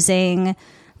confusing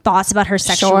thoughts about her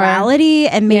sexuality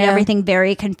and made everything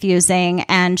very confusing.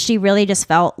 And she really just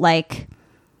felt like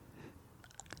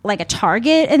a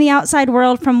target in the outside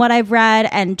world from what I've read,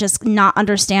 and just not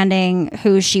understanding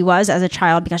who she was as a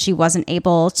child because she wasn't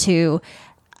able to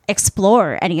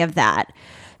explore any of that.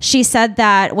 She said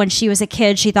that when she was a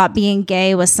kid, she thought being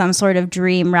gay was some sort of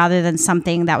dream rather than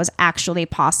something that was actually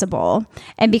possible.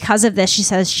 And because of this, she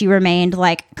says she remained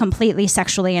like completely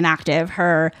sexually inactive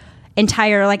her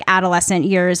entire like adolescent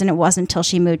years. And it wasn't until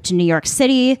she moved to New York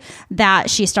City that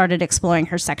she started exploring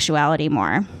her sexuality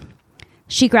more.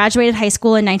 She graduated high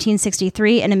school in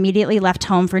 1963 and immediately left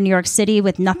home for New York City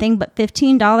with nothing but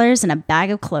 $15 and a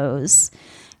bag of clothes.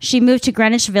 She moved to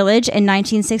Greenwich Village in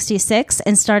 1966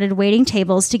 and started waiting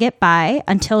tables to get by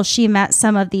until she met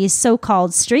some of these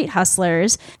so-called street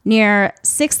hustlers near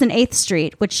 6th and 8th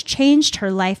Street, which changed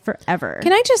her life forever.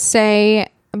 Can I just say,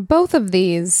 both of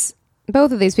these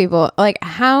people, like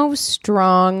how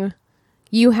strong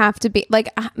you have to be. Like,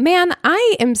 man,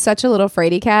 I am such a little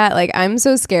fraidy cat. Like, I'm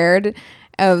so scared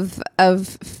of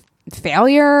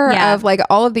failure, of like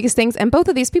all of these things. And both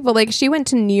of these people, like, she went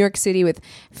to New York City with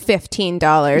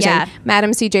 $15. Yeah. And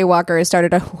Madam C.J. Walker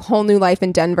started a whole new life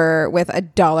in Denver with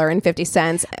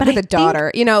 $1.50 with a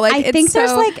daughter. You know, like, I think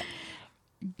there's like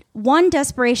one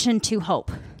desperation, two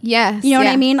hope. Yes. You know what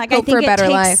I mean? Like, hope I think for a better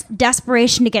life.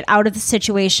 Desperation to get out of the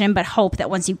situation, but hope that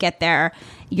once you get there,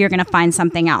 you're going to find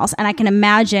something else. And I can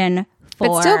imagine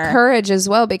but still courage as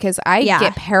well, because I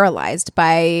get paralyzed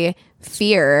by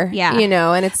fear, you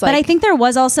know, and it's like, but I think there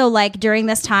was also like during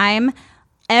this time,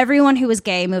 everyone who was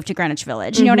gay moved to Greenwich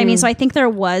Village. You know what I mean? So I think there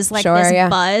was like this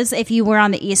buzz. If you were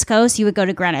on the East Coast, you would go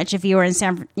to Greenwich. If you were in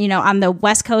on the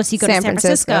West Coast, you go to San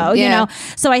Francisco, you know?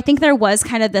 So I think there was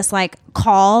kind of this like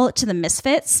call to the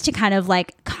misfits to kind of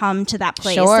like come to that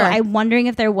place. So I'm wondering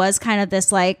if there was kind of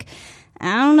this like,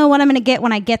 I don't know what I'm going to get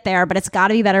when I get there, but it's got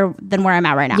to be better than where I'm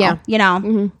at right now. You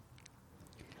know?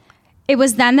 It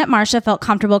was then that Marsha felt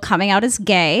comfortable coming out as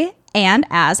gay and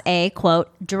as a, quote,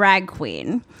 drag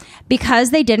queen.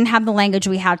 Because they didn't have the language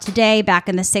we have today back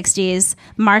in the 60s,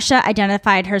 Marsha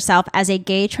identified herself as a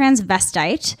gay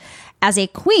transvestite, as a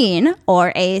queen,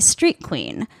 or a street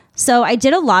queen. So I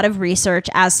did a lot of research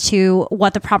as to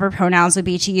what the proper pronouns would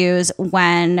be to use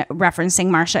when referencing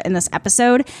Marsha in this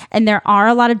episode. And there are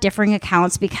a lot of differing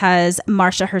accounts because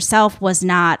Marsha herself was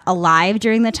not alive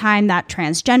during the time that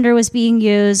transgender was being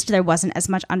used. There wasn't as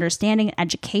much understanding and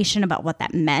education about what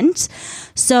that meant.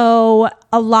 So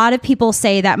a lot of people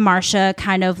say that Marsha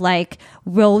kind of like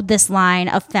rode this line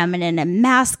of feminine and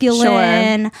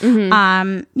masculine.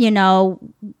 You know,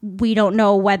 we don't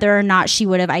know whether or not she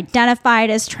would have identified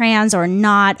as trans or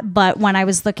not, but when I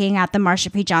was looking at the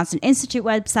Marsha P. Johnson Institute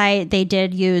website, they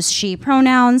did use she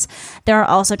pronouns. There are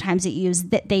also times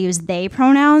that they use they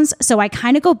pronouns. So I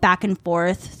kind of go back and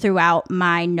forth throughout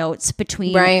my notes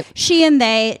between she and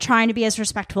they, trying to be as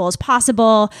respectful as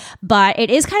possible, but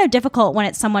it is kind of difficult when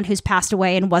it's someone who's passed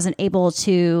away and wasn't able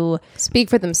to speak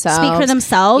for themselves.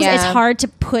 Yeah. It's hard to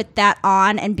put that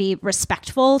on and be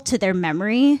respectful to their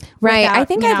memory. Right. I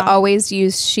think I've always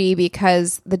used she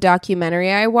because the documentary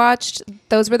I watched,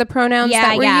 those were the pronouns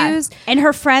that were used. And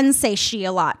her friends say she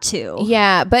a lot too.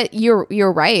 Yeah, but you're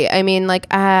right. I mean, like,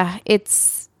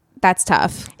 that's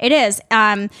tough. It is.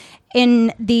 In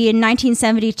the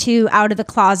 1972 Out of the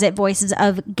Closet Voices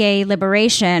of Gay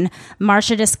Liberation,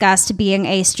 Marsha discussed being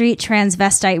a street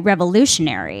transvestite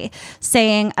revolutionary,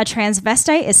 saying a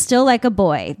transvestite is still like a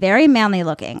boy, very manly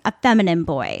looking, a feminine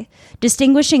boy,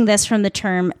 distinguishing this from the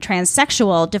term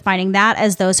transsexual, defining that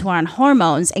as those who are on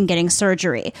hormones and getting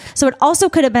surgery. So it also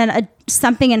could have been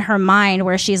something in her mind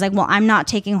where she's like, well, I'm not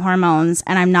taking hormones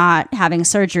and I'm not having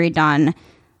surgery done,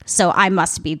 so I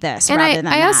must be this rather than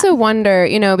that. I also wonder,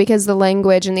 you know, because the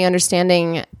language and the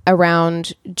understanding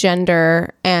around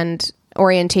gender and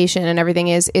orientation and everything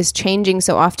is changing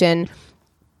so often.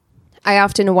 I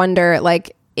often wonder,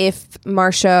 like, if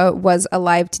Marsha was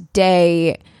alive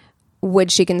today,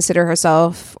 would she consider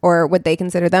herself, or would they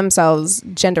consider themselves,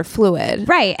 gender fluid?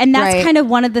 Right. And that's kind of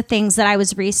one of the things that I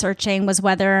was researching, was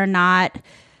whether or not,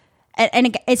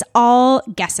 and it's all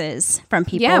guesses from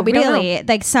people. Yeah, we don't know.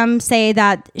 Like, some say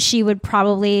that they would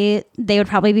probably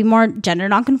be more gender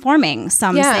nonconforming.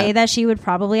 Some say that she would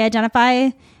probably identify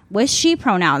with she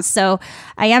pronouns. So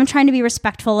I am trying to be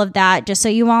respectful of that. Just so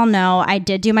you all know, I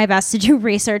did do my best to do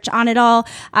research on it all.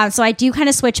 So I do kind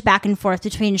of switch back and forth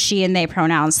between she and they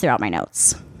pronouns throughout my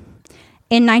notes.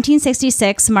 In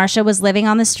 1966, Marsha was living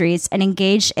on the streets and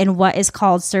engaged in what is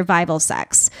called survival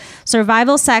sex.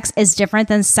 Survival sex is different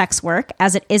than sex work,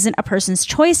 as it isn't a person's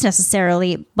choice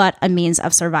necessarily, but a means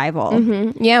of survival.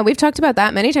 Mm-hmm. Yeah, we've talked about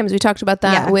that many times. We talked about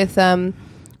that with Maya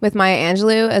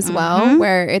Angelou as well,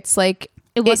 where it's like,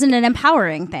 it wasn't an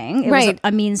empowering thing. It was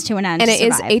a means to an end. And it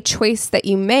is a choice that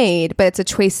you made, but it's a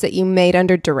choice that you made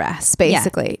under duress,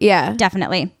 basically. Yeah.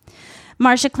 Definitely.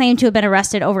 Marsha claimed to have been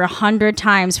arrested over 100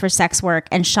 times for sex work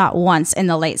and shot once in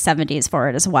the late 70s for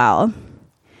it as well.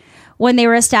 When they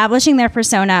were establishing their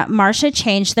persona, Marsha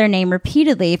changed their name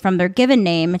repeatedly from their given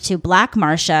name to Black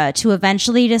Marsha to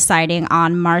eventually deciding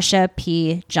on Marsha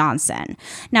P. Johnson.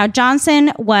 Now,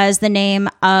 Johnson was the name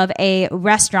of a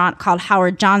restaurant called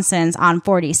Howard Johnson's on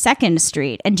 42nd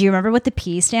Street. And do you remember what the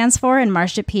P stands for in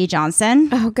Marsha P. Johnson?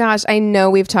 Oh, gosh. I know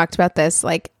we've talked about this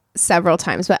like several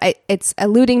times, but it's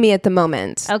eluding me at the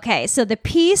moment. Okay, so the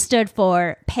P stood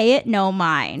for pay it no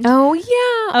mind. Oh,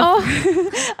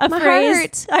 yeah. A my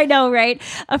phrase, heart. I know, right?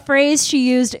 A phrase she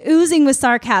used oozing with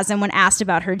sarcasm when asked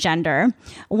about her gender.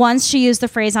 Once she used the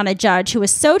phrase on a judge who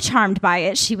was so charmed by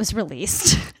it, she was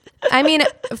released. I mean,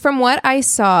 from what I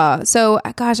saw, so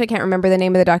gosh, I can't remember the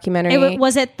name of the documentary.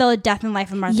 Was it The Death and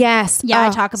Life of Martha? Yes. Yeah, I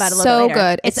talk about it a little so bit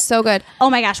later. Good. It's so good. Oh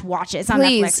my gosh, watch it. It's on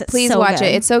Netflix. It's Please so watch good.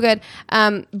 it. It's so good.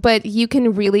 But you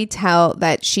can really tell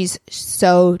that she's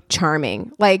so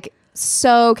charming, like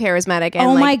so charismatic and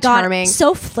oh my God, charming.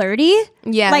 so flirty.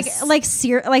 Yes. Like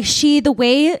the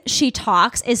way she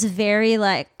talks is very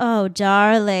like, oh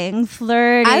darling,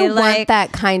 flirty. I like, want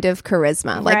that kind of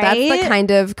charisma. Like that's Right? the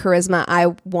kind of charisma I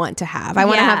want to have. I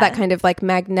want to Yeah. have that kind of like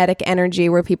magnetic energy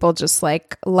where people just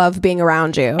like love being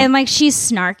around you. And like she's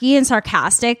snarky and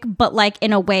sarcastic, but like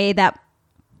in a way that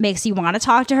makes you want to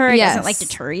talk to her. It Yes. doesn't like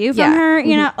deter you from Yeah. her.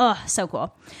 You know, oh, so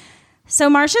cool. So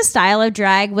Marsha's style of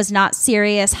drag was not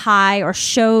serious, high, or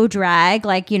show drag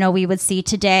like, you know, we would see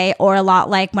today, or a lot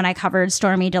like when I covered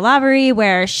Stormy DeLavery,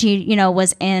 where she, you know,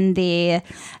 was in the,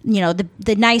 you know,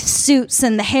 the nice suits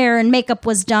and the hair and makeup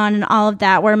was done and all of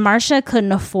that, where Marsha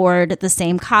couldn't afford the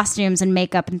same costumes and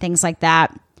makeup and things like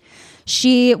that.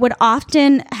 She would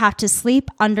often have to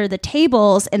sleep under the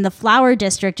tables in the flower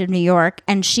district of New York,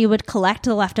 and she would collect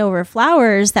the leftover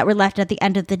flowers that were left at the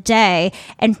end of the day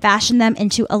and fashion them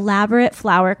into elaborate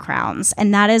flower crowns.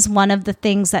 And that is one of the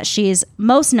things that she's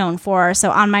most known for. So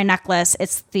on my necklace,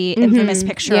 it's the infamous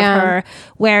picture of her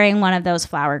wearing one of those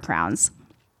flower crowns.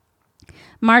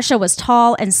 Marsha was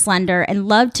tall and slender and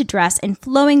loved to dress in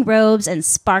flowing robes and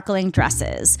sparkling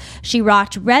dresses. She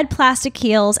rocked red plastic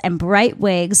heels and bright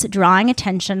wigs, drawing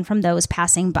attention from those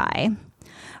passing by.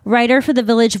 Writer for The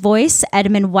Village Voice,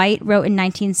 Edmund White, wrote in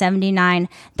 1979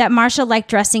 that Marsha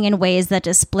liked dressing in ways that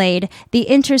displayed the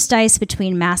interstice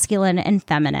between masculine and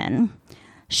feminine.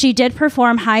 She did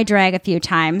perform high drag a few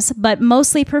times, but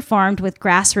mostly performed with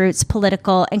grassroots,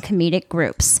 political, and comedic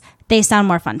groups. They sound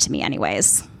more fun to me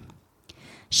anyways.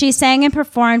 She sang and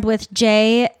performed with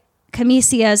Jay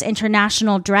Camisia's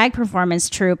international drag performance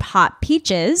troupe Hot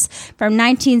Peaches from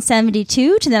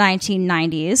 1972 to the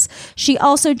 1990s. She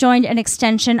also joined an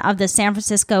extension of the San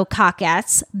Francisco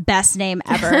Cockettes, best name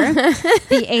ever,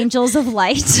 the Angels of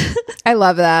Light. I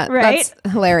love that. Right?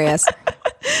 That's hilarious.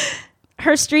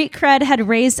 Her street cred had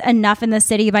raised enough in the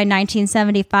city by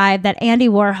 1975 that Andy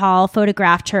Warhol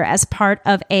photographed her as part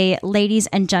of a Ladies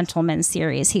and Gentlemen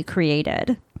series he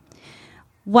created.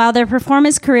 While their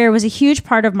performance career was a huge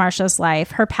part of Marsha's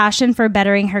life, her passion for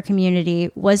bettering her community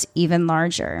was even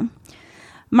larger.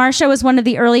 Marsha was one of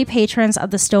the early patrons of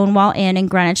the Stonewall Inn in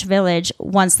Greenwich Village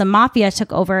once the Mafia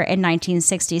took over in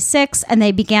 1966 and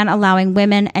they began allowing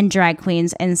women and drag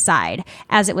queens inside,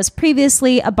 as it was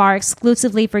previously a bar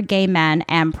exclusively for gay men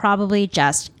and probably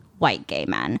just white gay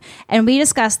men. And we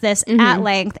discussed this at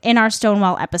length in our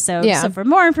Stonewall episode. Yeah. So for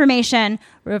more information,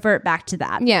 revert back to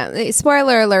that. Yeah.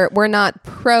 Spoiler alert. We're not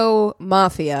pro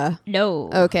mafia. No.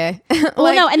 Okay.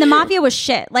 Well, no, and the Mafia was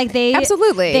shit. Like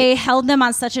Absolutely. they held them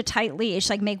on such a tight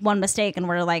leash. Like make one mistake and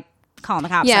we're like calling the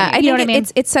cops. Yeah. on you. You know what I mean?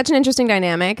 It's such an interesting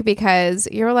dynamic because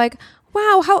you're like,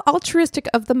 wow, how altruistic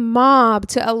of the mob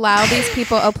to allow these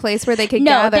people a place where they could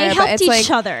No, gather. they helped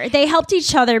each other. They helped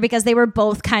each other because they were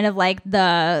both kind of like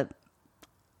the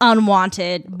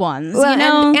unwanted ones. Well, you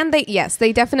know? and they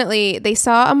definitely they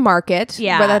saw a market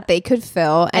where that they could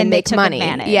fill and they make took money.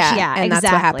 advantage. Yeah, Yeah, and that's what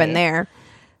exactly. happened there.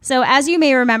 So as you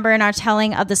may remember in our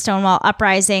telling of the Stonewall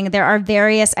Uprising, there are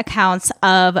various accounts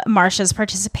of Marsha's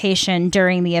participation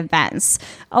during the events.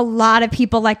 A lot of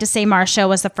people like to say Marsha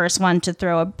was the first one to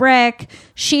throw a brick.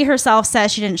 She herself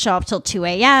says she didn't show up till 2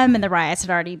 a.m. and the riots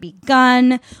had already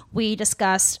begun. We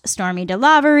discussed Stormy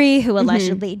DeLavery, who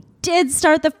allegedly did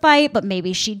start the fight, but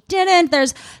maybe she didn't.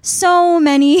 There's so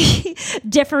many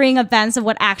differing events of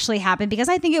what actually happened because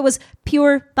I think it was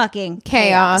pure fucking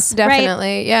chaos.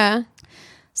 Definitely. Right? Yeah.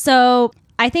 So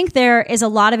I think there is a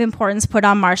lot of importance put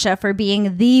on Marsha for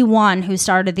being the one who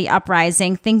started the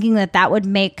uprising, thinking that would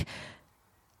make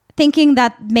thinking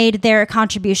that made their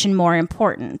contribution more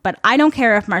important. But I don't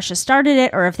care if Marsha started it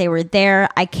or if they were there.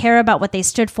 I care about what they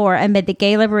stood for amid the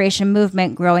gay liberation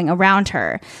movement growing around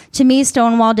her. To me,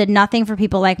 Stonewall did nothing for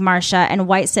people like Marsha, and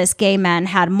white cis gay men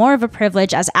had more of a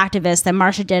privilege as activists than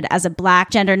Marsha did as a black,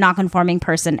 gender nonconforming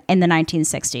person in the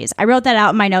 1960s. I wrote that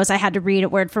out in my notes. I had to read it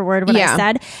word for word what I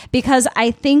said, because I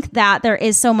think that there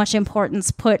is so much importance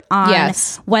put on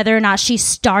whether or not she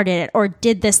started it or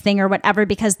did this thing or whatever,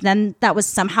 because then that was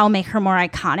somehow make her more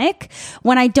iconic,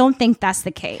 when I don't think that's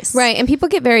the case. Right. And people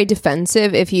get very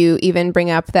defensive if you even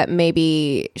bring up that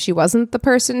maybe she wasn't the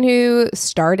person who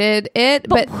started it,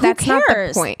 but that's not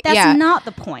the point. That's not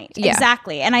the point.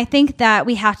 Exactly. And I think that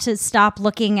we have to stop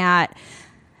looking at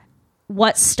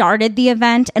what started the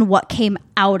event and what came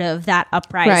out of that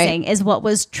uprising is what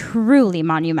was truly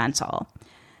monumental.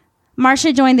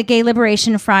 Marsha joined the Gay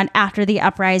Liberation Front after the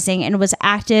uprising and was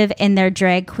active in their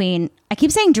drag queen. I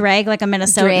keep saying drag like a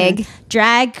Minnesotan.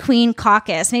 Drag queen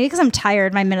caucus. Maybe because I'm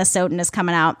tired, my Minnesotan is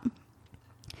coming out.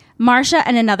 Marsha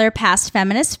and another past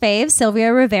feminist fave,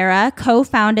 Sylvia Rivera,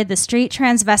 co-founded the Street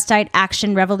Transvestite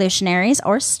Action Revolutionaries,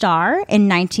 or STAR, in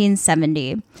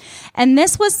 1970. And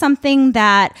this was something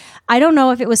that I don't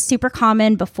know if it was super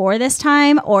common before this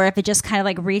time or if it just kind of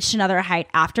like reached another height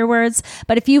afterwards.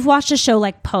 But if you've watched a show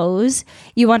like Pose,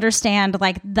 you understand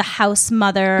like the house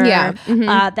mother,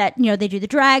 that, you know, they do the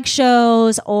drag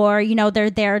shows, or, you know, they're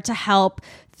there to help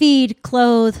feed,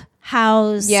 clothe,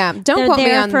 house. Don't they're quote there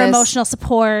me on for this, emotional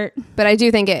support. but I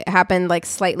do think it happened like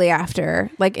slightly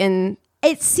after, like in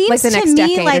it seems like the to next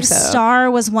me like so. Star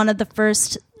was one of the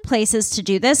first places to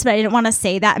do this, but I didn't want to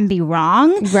say that and be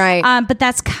wrong. Right. But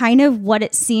that's kind of what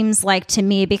it seems like to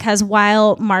me, because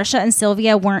while Marsha and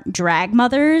Sylvia weren't drag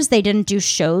mothers, they didn't do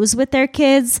shows with their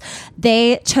kids.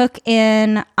 They took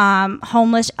in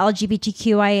homeless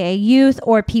LGBTQIA youth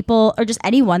or people or just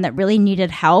anyone that really needed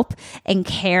help and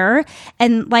care.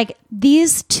 And like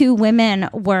these two women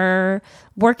were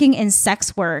working in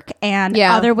sex work and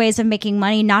other ways of making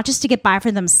money, not just to get by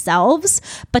for themselves,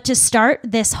 but to start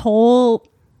this whole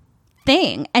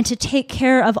thing and to take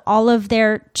care of all of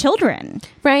their children.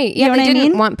 Right. You know they what I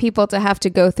didn't mean? want people to have to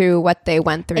go through what they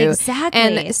went through. Exactly.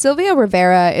 And Sylvia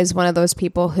Rivera is one of those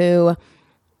people who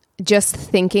just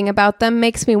thinking about them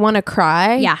makes me want to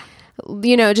cry. Yeah.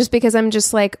 You know, just because I'm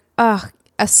just like, oh,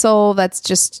 a soul that's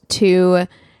just too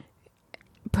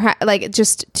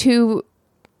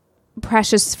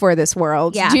precious for this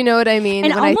world. Yeah. Do you know what I mean?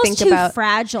 And when almost I think too about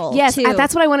fragile. Yes, too.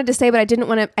 that's what I wanted to say, but I didn't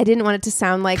want it to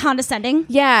sound like condescending.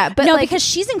 Yeah, but no, like, because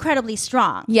she's incredibly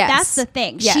strong. Yes. That's the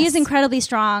thing. Yes. She is incredibly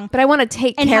strong. But I want to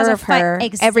take and has care a of her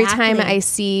every time I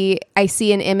see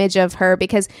an image of her,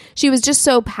 because she was just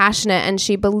so passionate and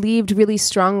she believed really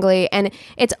strongly, and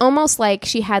it's almost like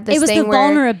she had this it was thing the where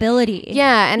vulnerability.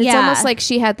 Yeah, and it's almost like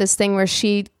she had this thing where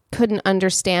she couldn't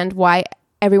understand why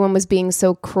everyone was being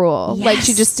so cruel. Yes. Like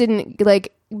she just didn't,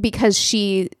 like, because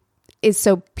she is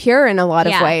so pure in a lot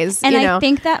of ways. And you know? I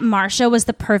think that Marsha was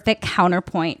the perfect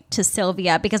counterpoint to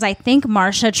Sylvia, because I think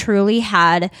Marsha truly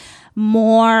had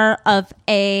more of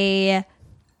a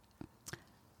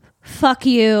fuck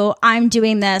you, I'm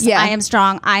doing this, I am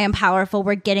strong, I am powerful,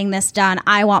 we're getting this done,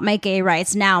 I want my gay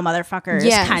rights now, motherfuckers,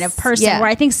 kind of person, where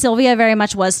I think Sylvia very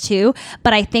much was too,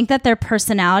 but I think that their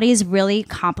personalities really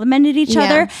complemented each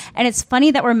other. And it's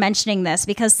funny that we're mentioning this,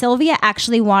 because Sylvia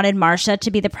actually wanted Marsha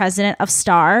to be the president of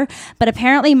STAR, but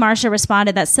apparently Marsha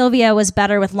responded that Sylvia was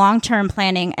better with long-term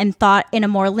planning and thought in a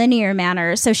more linear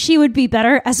manner, so she would be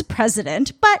better as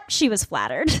president, but she was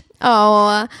flattered.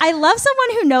 Oh, I love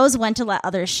someone who knows when to let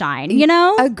others shine, you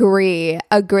know? Agree.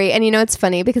 And you know, it's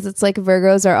funny because it's like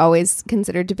Virgos are always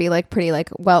considered to be like pretty like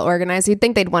well organized. You'd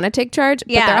think they'd want to take charge,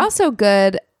 but they're also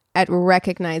good at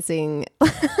recognizing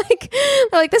like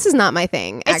they're like, this is not my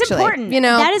thing. It's actually. important. You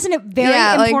know, that is a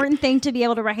very important thing to be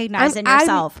able to recognize in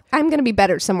yourself. I'm going to be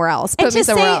better somewhere else. Put and me to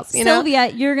somewhere say, else. You know? Sylvia,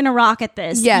 you're going to rock at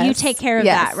this. Yes. You take care of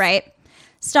that, right?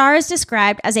 STAR is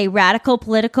described as a radical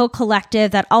political collective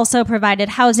that also provided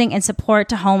housing and support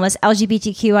to homeless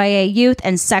LGBTQIA youth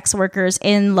and sex workers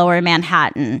in Lower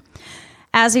Manhattan.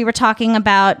 As we were talking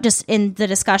about just in the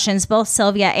discussions, both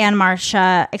Sylvia and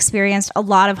Marsha experienced a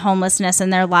lot of homelessness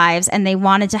in their lives, and they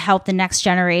wanted to help the next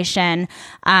generation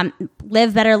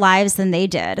live better lives than they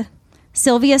did.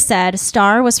 Sylvia said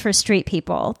STAR was for street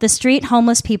people, the street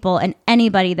homeless people, and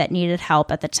anybody that needed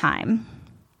help at the time.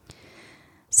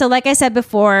 So like I said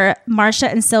before, Marsha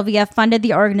and Sylvia funded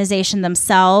the organization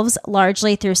themselves,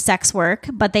 largely through sex work,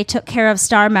 but they took care of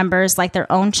STAR members like their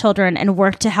own children and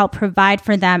worked to help provide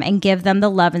for them and give them the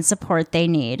love and support they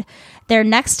need. Their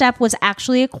next step was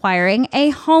actually acquiring a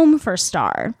home for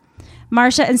STAR.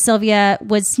 Marsha and Sylvia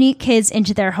would sneak kids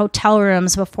into their hotel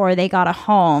rooms before they got a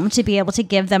home to be able to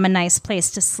give them a nice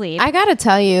place to sleep. I gotta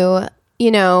tell you,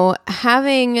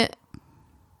 having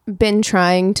been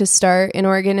trying to start an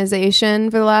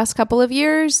organization for the last couple of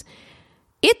years,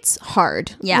 it's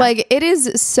hard. Yeah. Like, it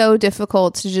is so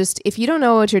difficult to just, if you don't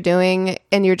know what you're doing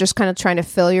and you're just kind of trying to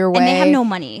fill your way. And they have no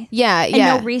money. Yeah. And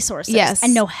no resources. Yes.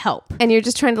 And no help. And you're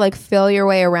just trying to like fill your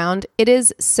way around. It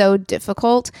is so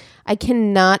difficult. I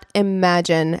cannot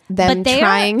imagine them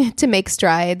trying to make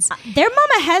strides. Their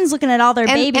mama hens looking at all their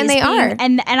babies. And they are.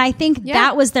 And I think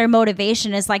that was their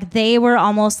motivation, is like they were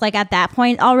almost like at that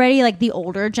point already like the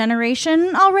older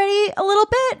generation already a little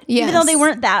bit. Yes. Even though they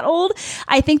weren't that old.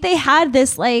 I think they had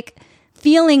this like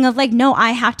feeling of like, no,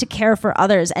 I have to care for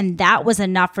others. And that was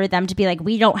enough for them to be like,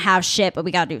 we don't have shit, but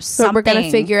we got to do something. So we're going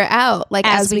to figure it out like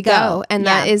as we go. And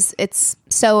it's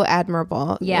so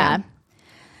admirable. Yeah.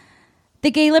 The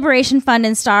Gay Liberation Fund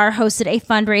and Star hosted a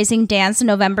fundraising dance in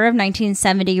November of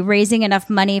 1970, raising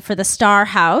enough money for the Star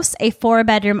House, a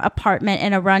 4-bedroom apartment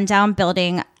in a rundown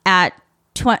building at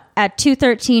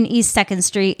 213 East 2nd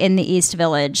Street in the East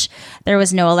Village. There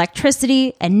was no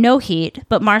electricity and no heat,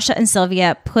 but Marsha and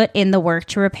Sylvia put in the work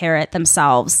to repair it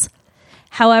themselves.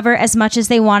 However, as much as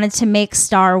they wanted to make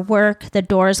Star work, the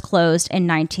doors closed in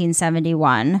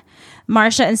 1971.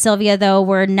 Marsha and Sylvia, though,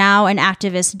 were now an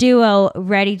activist duo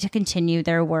ready to continue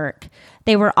their work.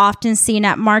 They were often seen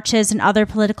at marches and other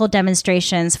political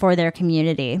demonstrations for their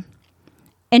community.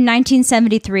 In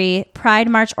 1973, Pride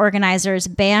March organizers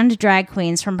banned drag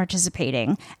queens from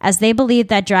participating, as they believed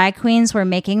that drag queens were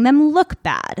making them look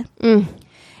bad.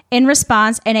 In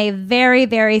response, in a very,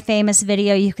 very famous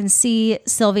video, you can see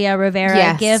Sylvia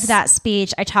Rivera give that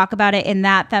speech. I talk about it in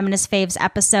that Feminist Faves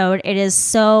episode. It is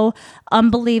so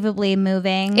unbelievably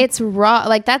moving. It's raw.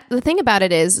 Like that. The thing about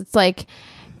it is, it's like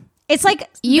it's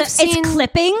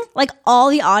clipping. Like all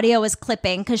the audio is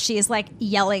clipping because she's like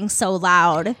yelling so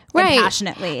loud and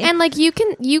passionately. And like you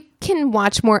can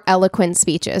watch more eloquent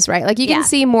speeches, right? Like you can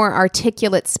see more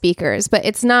articulate speakers, but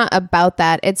it's not about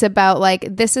that. It's about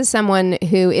like, this is someone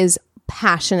who is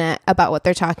passionate about what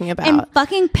they're talking about and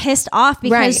fucking pissed off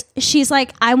because she's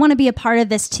like, I want to be a part of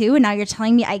this too, and now you're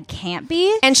telling me I can't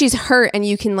be. And she's hurt, and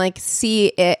you can like see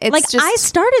it. It's like, just, I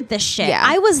started this shit.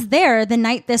 I was there the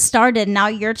night this started, and now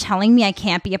you're telling me I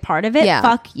can't be a part of it.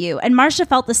 Fuck you. And Marsha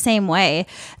felt the same way.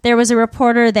 There was a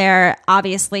reporter there,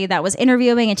 obviously, that was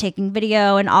interviewing and taking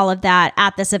video and all of that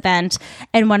at this event.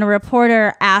 And when a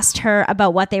reporter asked her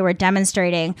about what they were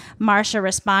demonstrating, Marsha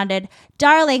responded,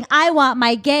 "Darling, I want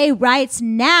my gay rights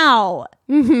now."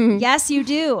 Yes, you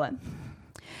do.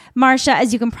 Marsha,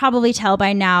 as you can probably tell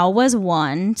by now, was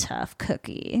one tough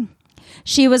cookie.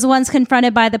 She was once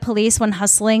confronted by the police when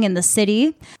hustling in the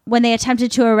city. When they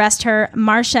attempted to arrest her,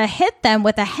 Marsha hit them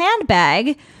with a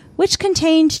handbag, which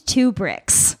contained 2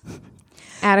 bricks.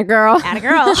 Atta girl.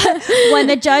 When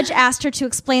the judge asked her to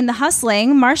explain the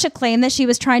hustling, Marsha claimed that she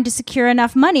was trying to secure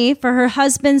enough money for her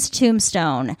husband's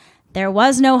tombstone. There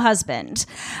was no husband.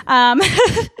 And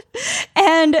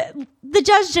the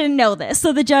judge didn't know this.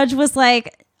 So the judge was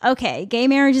like, okay, gay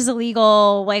marriage is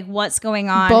illegal. Like, what's going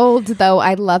on? Bold, though.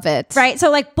 I love it. Right. So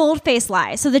like bold-faced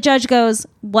lies. So the judge goes,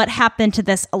 what happened to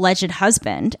this alleged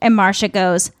husband? And Marsha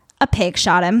goes, a pig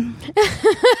shot him.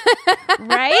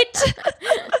 Right?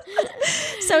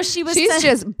 So she's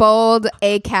just bold,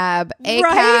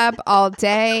 ACAB all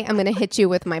day. I'm going to hit you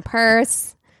with my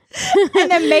purse. And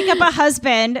then make up a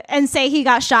husband and say he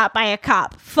got shot by a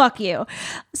cop. Fuck you.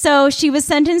 So she was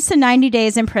sentenced to 90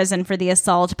 days in prison for the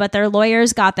assault, but their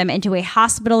lawyers got them into a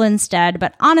hospital instead.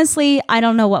 But honestly, I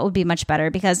don't know what would be much better,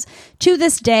 because to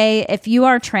this day, if you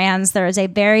are trans, there is a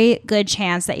very good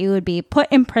chance that you would be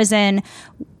put in prison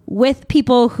with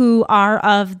people who are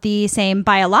of the same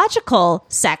biological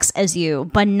sex as you,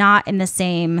 but not in the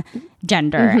same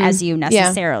gender as you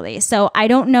necessarily. So I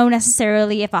don't know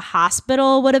necessarily if a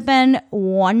hospital would have been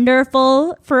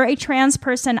wonderful for a trans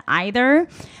person either,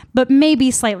 but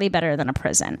maybe slightly better than a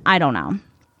prison. I don't know.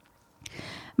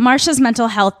 Marsha's mental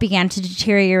health began to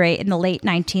deteriorate in the late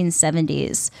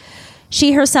 1970s.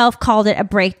 She herself called it a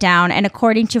breakdown, and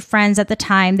according to friends at the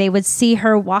time, they would see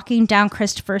her walking down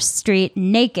Christopher Street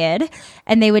naked,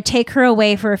 and they would take her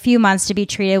away for a few months to be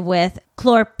treated with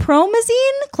chlorpromazine,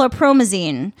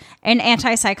 an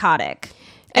antipsychotic.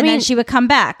 And then she would come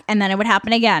back, and then it would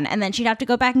happen again, and then she'd have to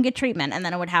go back and get treatment, and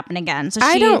then it would happen again. So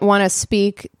I don't want to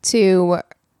speak to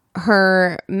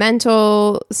her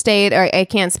mental state, or I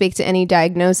can't speak to any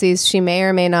diagnoses she may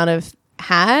or may not have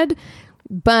had,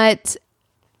 but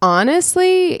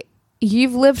honestly,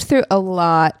 you've lived through a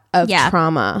lot of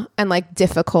trauma and like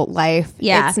difficult life.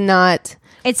 It's not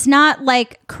It's not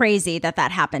like crazy that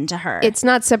happened to her. It's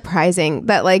not surprising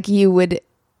that like you would,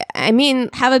 I mean,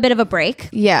 have a bit of a break.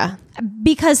 Yeah.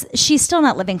 Because she's still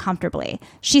not living comfortably.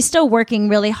 She's still working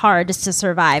really hard just to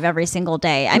survive every single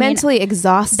day. Mentally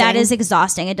exhausting. That is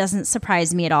exhausting. It doesn't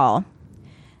surprise me at all.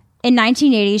 In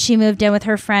 1980, she moved in with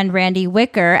her friend Randy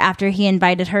Wicker after he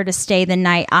invited her to stay the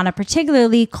night on a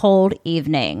particularly cold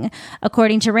evening.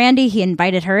 According to Randy, he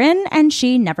invited her in and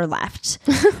she never left.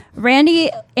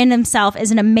 Randy in himself is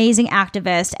an amazing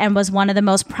activist and was one of the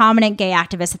most prominent gay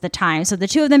activists at the time. So the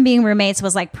two of them being roommates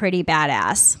was like pretty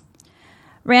badass.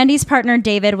 Randy's partner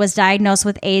David was diagnosed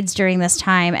with AIDS during this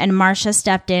time, and Marsha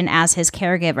stepped in as his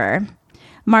caregiver.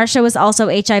 Marsha was also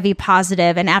HIV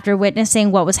positive, and after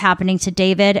witnessing what was happening to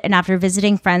David and after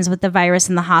visiting friends with the virus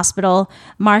in the hospital,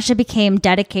 Marsha became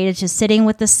dedicated to sitting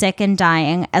with the sick and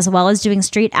dying, as well as doing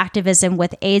street activism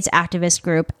with AIDS activist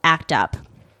group ACT UP.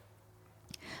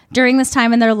 During this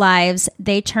time in their lives,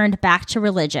 they turned back to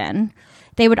religion.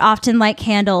 They would often light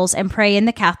candles and pray in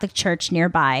the Catholic Church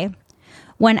nearby.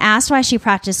 When asked why she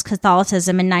practiced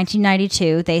Catholicism in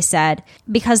 1992, they said,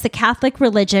 because the Catholic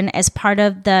religion is part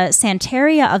of the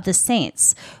Santeria of the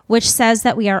Saints, which says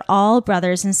that we are all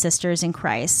brothers and sisters in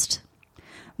Christ.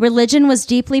 Religion was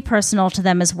deeply personal to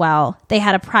them as well. They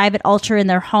had a private altar in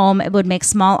their home and would make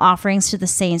small offerings to the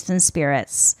saints and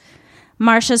spirits.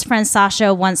 Marsha's friend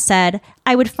Sasha once said,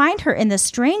 I would find her in the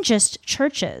strangest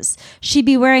churches. She'd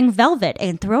be wearing velvet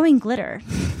and throwing glitter.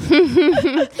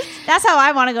 That's how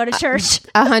I want to go to church.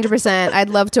 100%.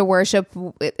 I'd love to worship.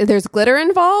 There's glitter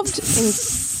involved.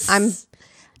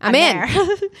 I'm in.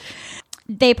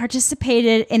 They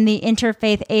participated in the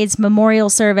Interfaith AIDS Memorial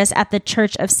Service at the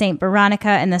Church of St.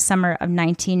 Veronica in the summer of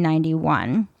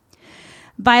 1991.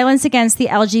 Violence against the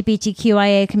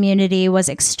LGBTQIA community was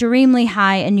extremely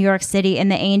high in New York City in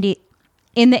the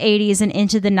 80s and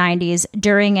into the 90s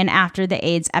during and after the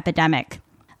AIDS epidemic.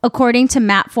 According to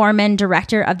Matt Foreman,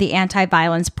 director of the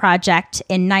Anti-Violence Project,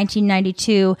 in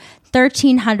 1992,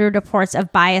 1,300 reports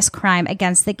of biased crime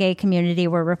against the gay community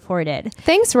were reported.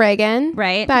 Thanks, Reagan.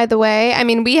 Right. By the way, I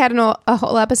mean, we had a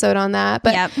whole episode on that.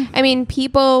 But, yep. I mean,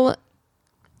 people...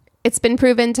 It's been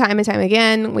proven time and time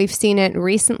again. We've seen it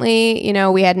recently. You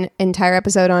know, we had an entire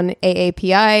episode on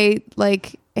AAPI,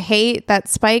 like hate that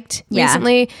spiked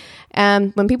recently.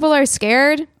 When people are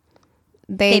scared,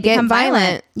 they get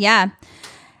violent. Yeah.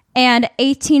 And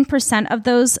 18% of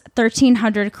those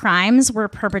 1,300 crimes were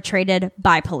perpetrated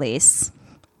by police.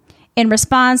 In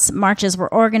response, marches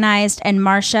were organized, and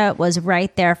Marsha was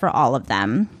right there for all of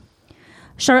them.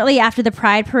 Shortly after the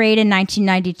Pride Parade in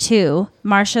 1992,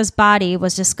 Marsha's body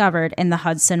was discovered in the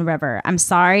Hudson River. I'm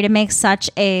sorry to make such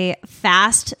a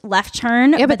fast left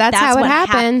turn, but that's how it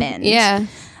happened. Yeah.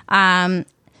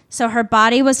 So her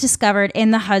body was discovered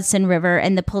in the Hudson River,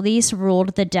 and the police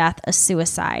ruled the death a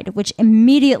suicide, which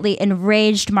immediately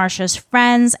enraged Marsha's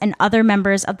friends and other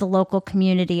members of the local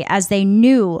community, as they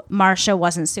knew Marsha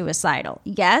wasn't suicidal.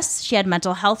 Yes, she had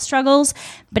mental health struggles,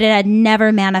 but it had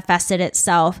never manifested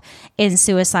itself in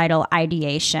suicidal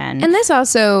ideation. And this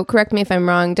also, correct me if I'm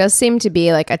wrong, does seem to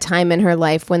be like a time in her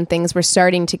life when things were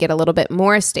starting to get a little bit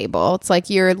more stable. It's like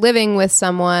you're living with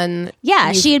someone.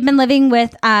 Yeah, she had been living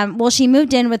with, she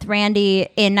moved in with Randy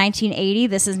in 1980.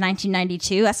 This is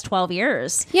 1992. That's 12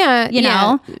 years. Yeah. You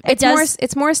know,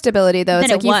 it's more stability though.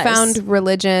 It's like you was. found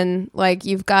religion, like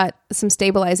you've got some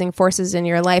stabilizing forces in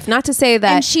your life. Not to say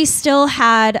that. And she still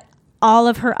had all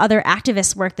of her other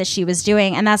activist work that she was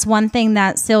doing. And that's one thing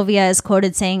that Sylvia is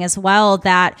quoted saying as well,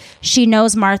 that she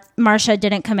knows Marsha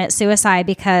didn't commit suicide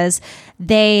because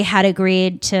they had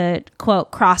agreed to, quote,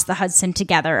 cross the Hudson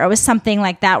together. It was something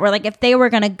like that, where like if they were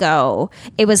going to go,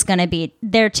 it was going to be,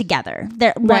 they're together.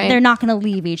 They're not going to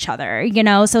leave each other, you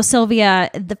know? So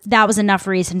Sylvia, that was enough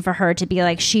reason for her to be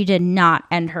like, she did not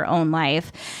end her own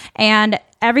life. And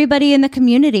everybody in the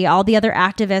community, all the other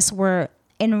activists were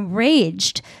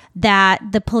enraged that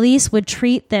the police would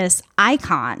treat this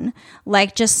icon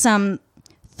like just some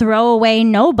throwaway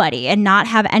nobody and not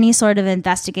have any sort of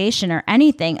investigation or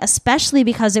anything, especially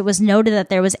because it was noted that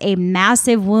there was a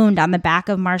massive wound on the back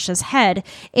of Marsha's head,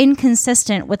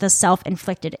 inconsistent with a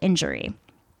self-inflicted injury.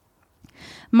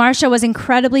 Marsha was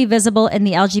incredibly visible in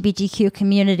the LGBTQ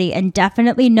community and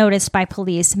definitely noticed by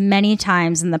police many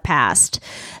times in the past.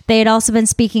 They had also been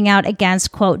speaking out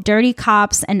against, quote, dirty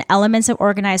cops and elements of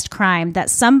organized crime that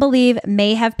some believe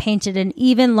may have painted an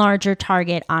even larger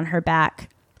target on her back.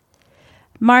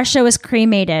 Marsha was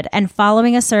cremated, and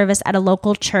following a service at a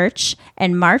local church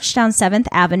and marched down 7th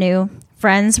Avenue,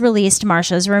 friends released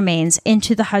Marsha's remains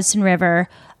into the Hudson River,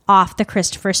 off the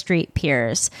Christopher Street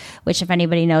Piers, which, if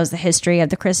anybody knows the history of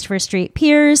the Christopher Street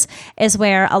Piers, is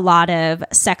where a lot of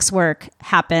sex work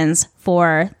happens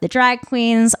for the drag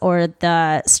queens or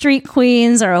the street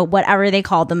queens or whatever they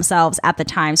called themselves at the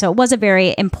time. So it was a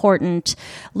very important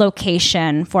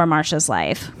location for Marsha's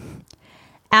life.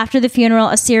 After the funeral,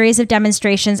 a series of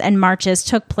demonstrations and marches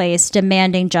took place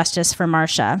demanding justice for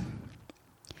Marsha.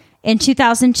 In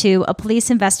 2002, a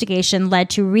police investigation led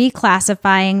to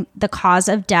reclassifying the cause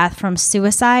of death from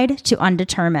suicide to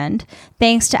undetermined,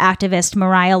 thanks to activist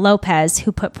Mariah Lopez,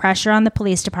 who put pressure on the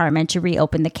police department to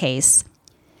reopen the case.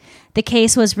 The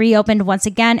case was reopened once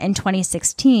again in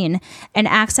 2016, and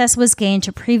access was gained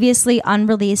to previously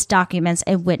unreleased documents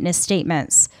and witness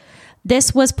statements.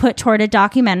 This was put toward a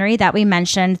documentary that we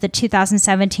mentioned, the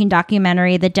 2017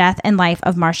 documentary, The Death and Life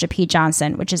of Marsha P.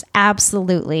 Johnson, which is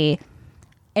absolutely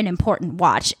an important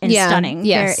watch and stunning.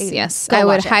 Yes. I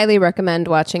would highly recommend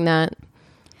watching that.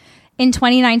 In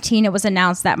 2019, it was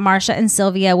announced that Marsha and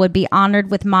Sylvia would be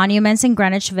honored with monuments in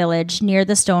Greenwich Village near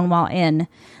the Stonewall Inn.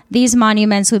 These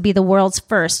monuments would be the world's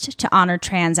first to honor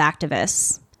trans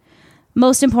activists.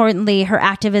 Most importantly, her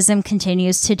activism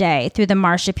continues today through the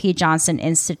Marsha P. Johnson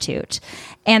Institute.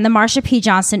 And the Marsha P.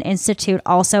 Johnson Institute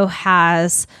also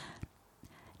has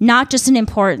not just an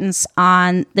importance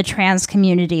on the trans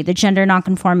community, the gender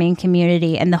nonconforming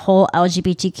community, and the whole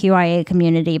LGBTQIA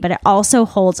community, but it also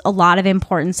holds a lot of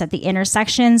importance at the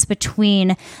intersections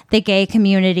between the gay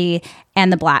community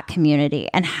and the Black community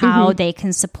and how they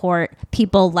can support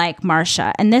people like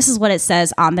Marsha. And this is what it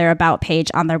says on their About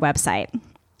page on their website.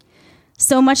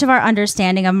 So much of our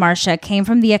understanding of Marsha came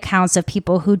from the accounts of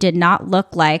people who did not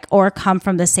look like or come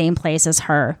from the same place as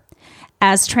her.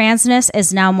 As transness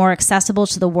is now more accessible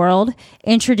to the world,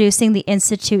 introducing the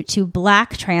Institute to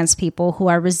Black trans people who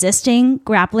are resisting,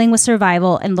 grappling with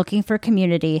survival, and looking for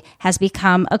community has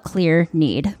become a clear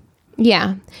need.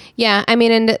 Yeah. I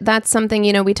mean, and that's something,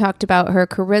 we talked about her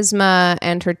charisma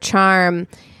and her charm,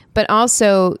 but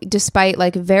also despite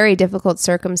like very difficult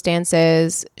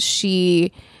circumstances,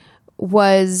 she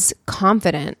was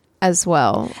confident as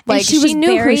well. Like she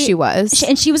knew who she was.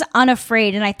 And she was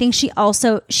unafraid. And I think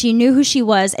she knew who she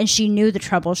was and she knew the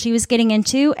trouble she was getting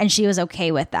into and she was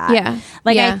okay with that. Yeah.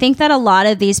 I think that a lot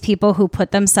of these people who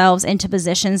put themselves into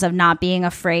positions of not being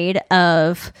afraid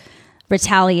of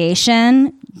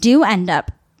retaliation do end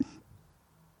up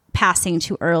passing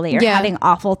too early or having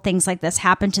awful things like this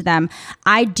happen to them.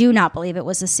 I do not believe it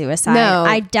was a suicide. No,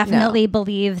 I definitely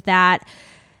believe that.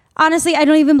 Honestly, I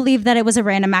don't even believe that it was a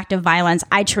random act of violence.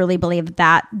 I truly believe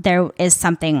that there is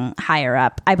something higher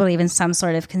up. I believe in some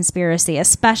sort of conspiracy,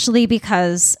 especially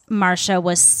because Marsha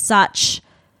was such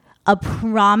a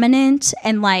prominent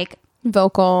and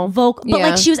vocal,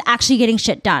 but she was actually getting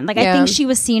shit done. I think she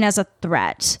was seen as a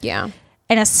threat. Yeah.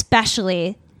 And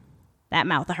especially that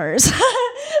mouth of hers.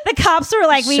 The cops were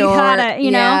like, we gotta,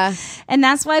 know, and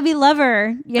that's why we love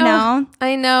her, know.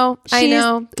 I know.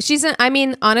 She's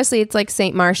honestly, it's like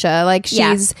Saint Marsha.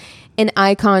 She's an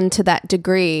icon to that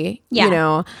degree,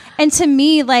 And to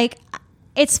me,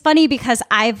 it's funny because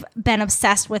I've been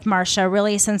obsessed with Marsha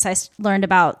really since I learned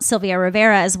about Sylvia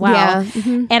Rivera as well. Yeah.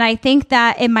 Mm-hmm. And I think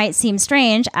that it might seem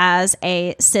strange as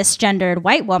a cisgendered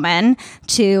white woman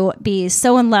to be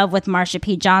so in love with Marsha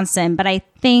P. Johnson. But I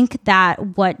think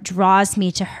that what draws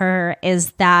me to her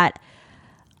is that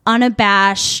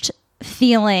unabashed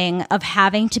feeling of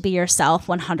having to be yourself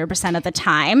 100% of the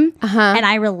time. And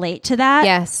I relate to that.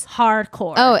 Yes.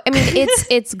 Hardcore. Oh, I mean,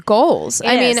 it's goals.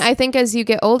 I think as you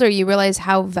get older, you realize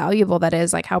how valuable that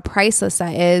is, how priceless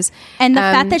that is. And the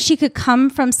fact that she could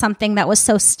come from something that was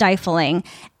so stifling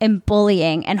and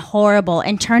bullying and horrible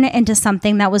and turn it into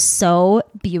something that was so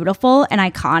beautiful and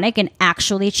iconic and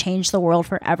actually change the world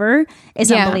forever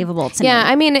is unbelievable to me. Yeah,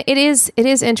 I mean, it is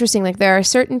interesting. There are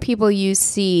certain people you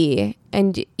see,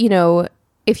 and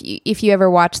if you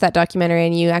ever watch that documentary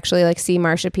and you actually see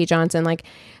Marsha P. Johnson,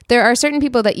 there are certain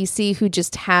people that you see who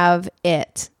just have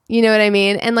it. You know what I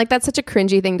mean? And that's such a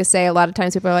cringy thing to say. A lot of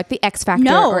times people are like the X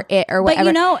Factor or it or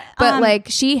whatever.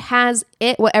 But she has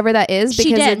it, whatever that is,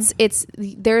 because it's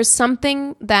there's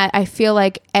something that I feel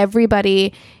like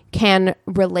everybody can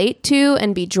relate to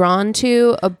and be drawn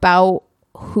to about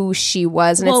who she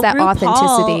was, and it's that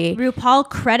authenticity. RuPaul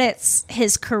credits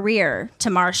his career to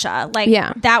Marsha.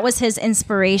 That was his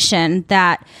inspiration,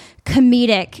 that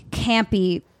comedic,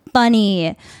 campy,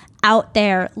 funny, out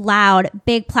there, loud,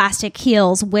 big plastic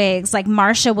heels, wigs.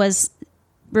 Marsha was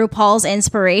RuPaul's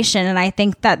inspiration, and I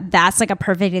think that that's a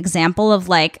perfect example of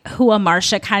who a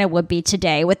Marsha kind of would be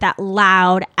today, with that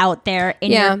loud, out there,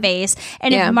 in your face.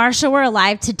 And if Marsha were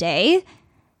alive today,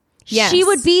 Yes. she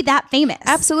would be that famous.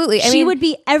 Absolutely. She would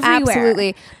be everywhere.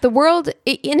 Absolutely. The world,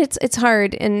 and it's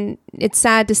hard and it's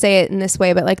sad to say it in this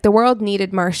way, but like the world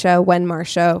needed Marsha when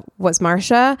Marsha was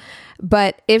Marsha.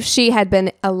 But if she had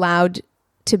been allowed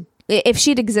to, if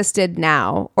she'd existed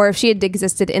now, or if she had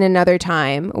existed in another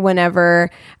time, whenever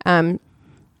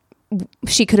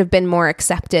she could have been more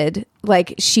accepted,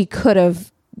 like she could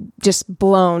have just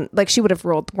blown, like she would have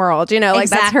ruled the world, you know, like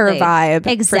that's her vibe.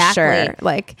 Exactly. For sure.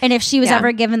 Like, and if she was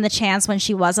ever given the chance when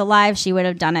she was alive, she would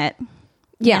have done it.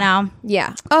 Yeah. You know?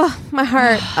 Yeah. Oh, my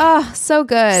heart. Oh, so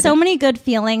good. So many good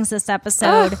feelings this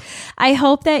episode. I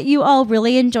hope that you all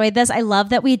really enjoyed this. I love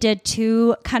that we did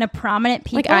two kind of prominent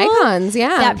people. Like icons,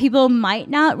 yeah. That people might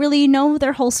not really know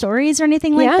their whole stories or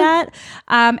anything like that.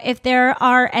 If there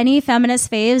are any feminist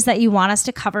faves that you want us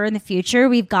to cover in the future,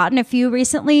 we've gotten a few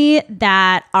recently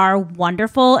that are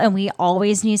wonderful, and we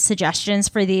always need suggestions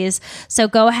for these. So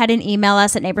go ahead and email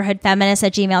us at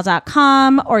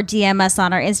neighborhoodfeminist@gmail.com or DM us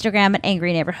on our Instagram at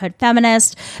Angry Neighborhood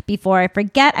Feminist. Before I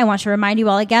forget, I want to remind you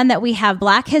all again that we have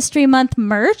Black History Month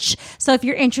merch. So if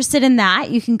you're interested in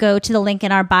that, you can go to the link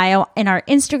in our bio in our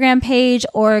Instagram page,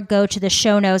 or go to the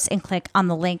show notes and click on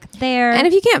the link there. And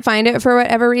if you can't find it for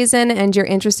whatever reason and you're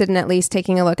interested in at least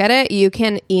taking a look at it, you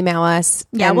can email us.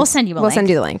 Yeah, we'll send you a link. We'll send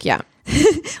you the link. Yeah.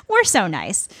 We're so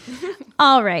nice.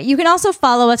 All right. You can also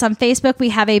follow us on Facebook. We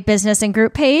have a business and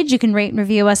group page. You can rate and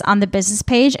review us on the business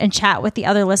page and chat with the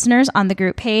other listeners on the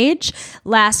group page.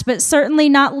 Last but certainly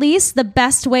not least, the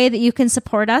best way that you can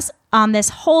support us on this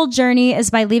whole journey is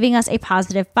by leaving us a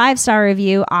positive 5-star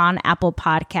review on Apple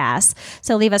Podcasts.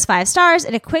 So leave us 5 stars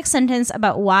and a quick sentence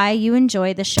about why you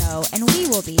enjoy the show, and we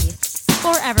will be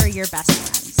forever your best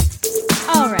friends.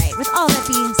 All right. With all that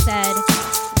being said,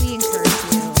 we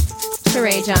encourage you to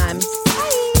rage on.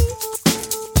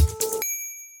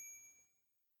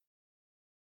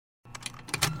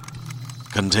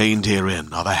 Contained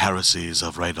herein are the heresies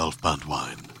of Radolf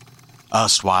Burntwine,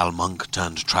 erstwhile monk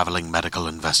turned traveling medical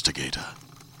investigator.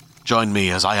 Join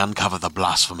me as I uncover the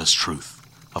blasphemous truth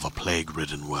of a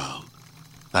plague-ridden world,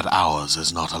 that ours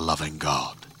is not a loving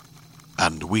God,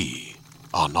 and we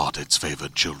are not its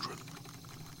favored children.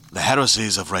 The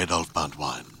heresies of Radolf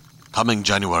Burntwine, coming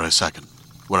January 2nd,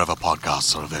 wherever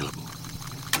podcasts are available.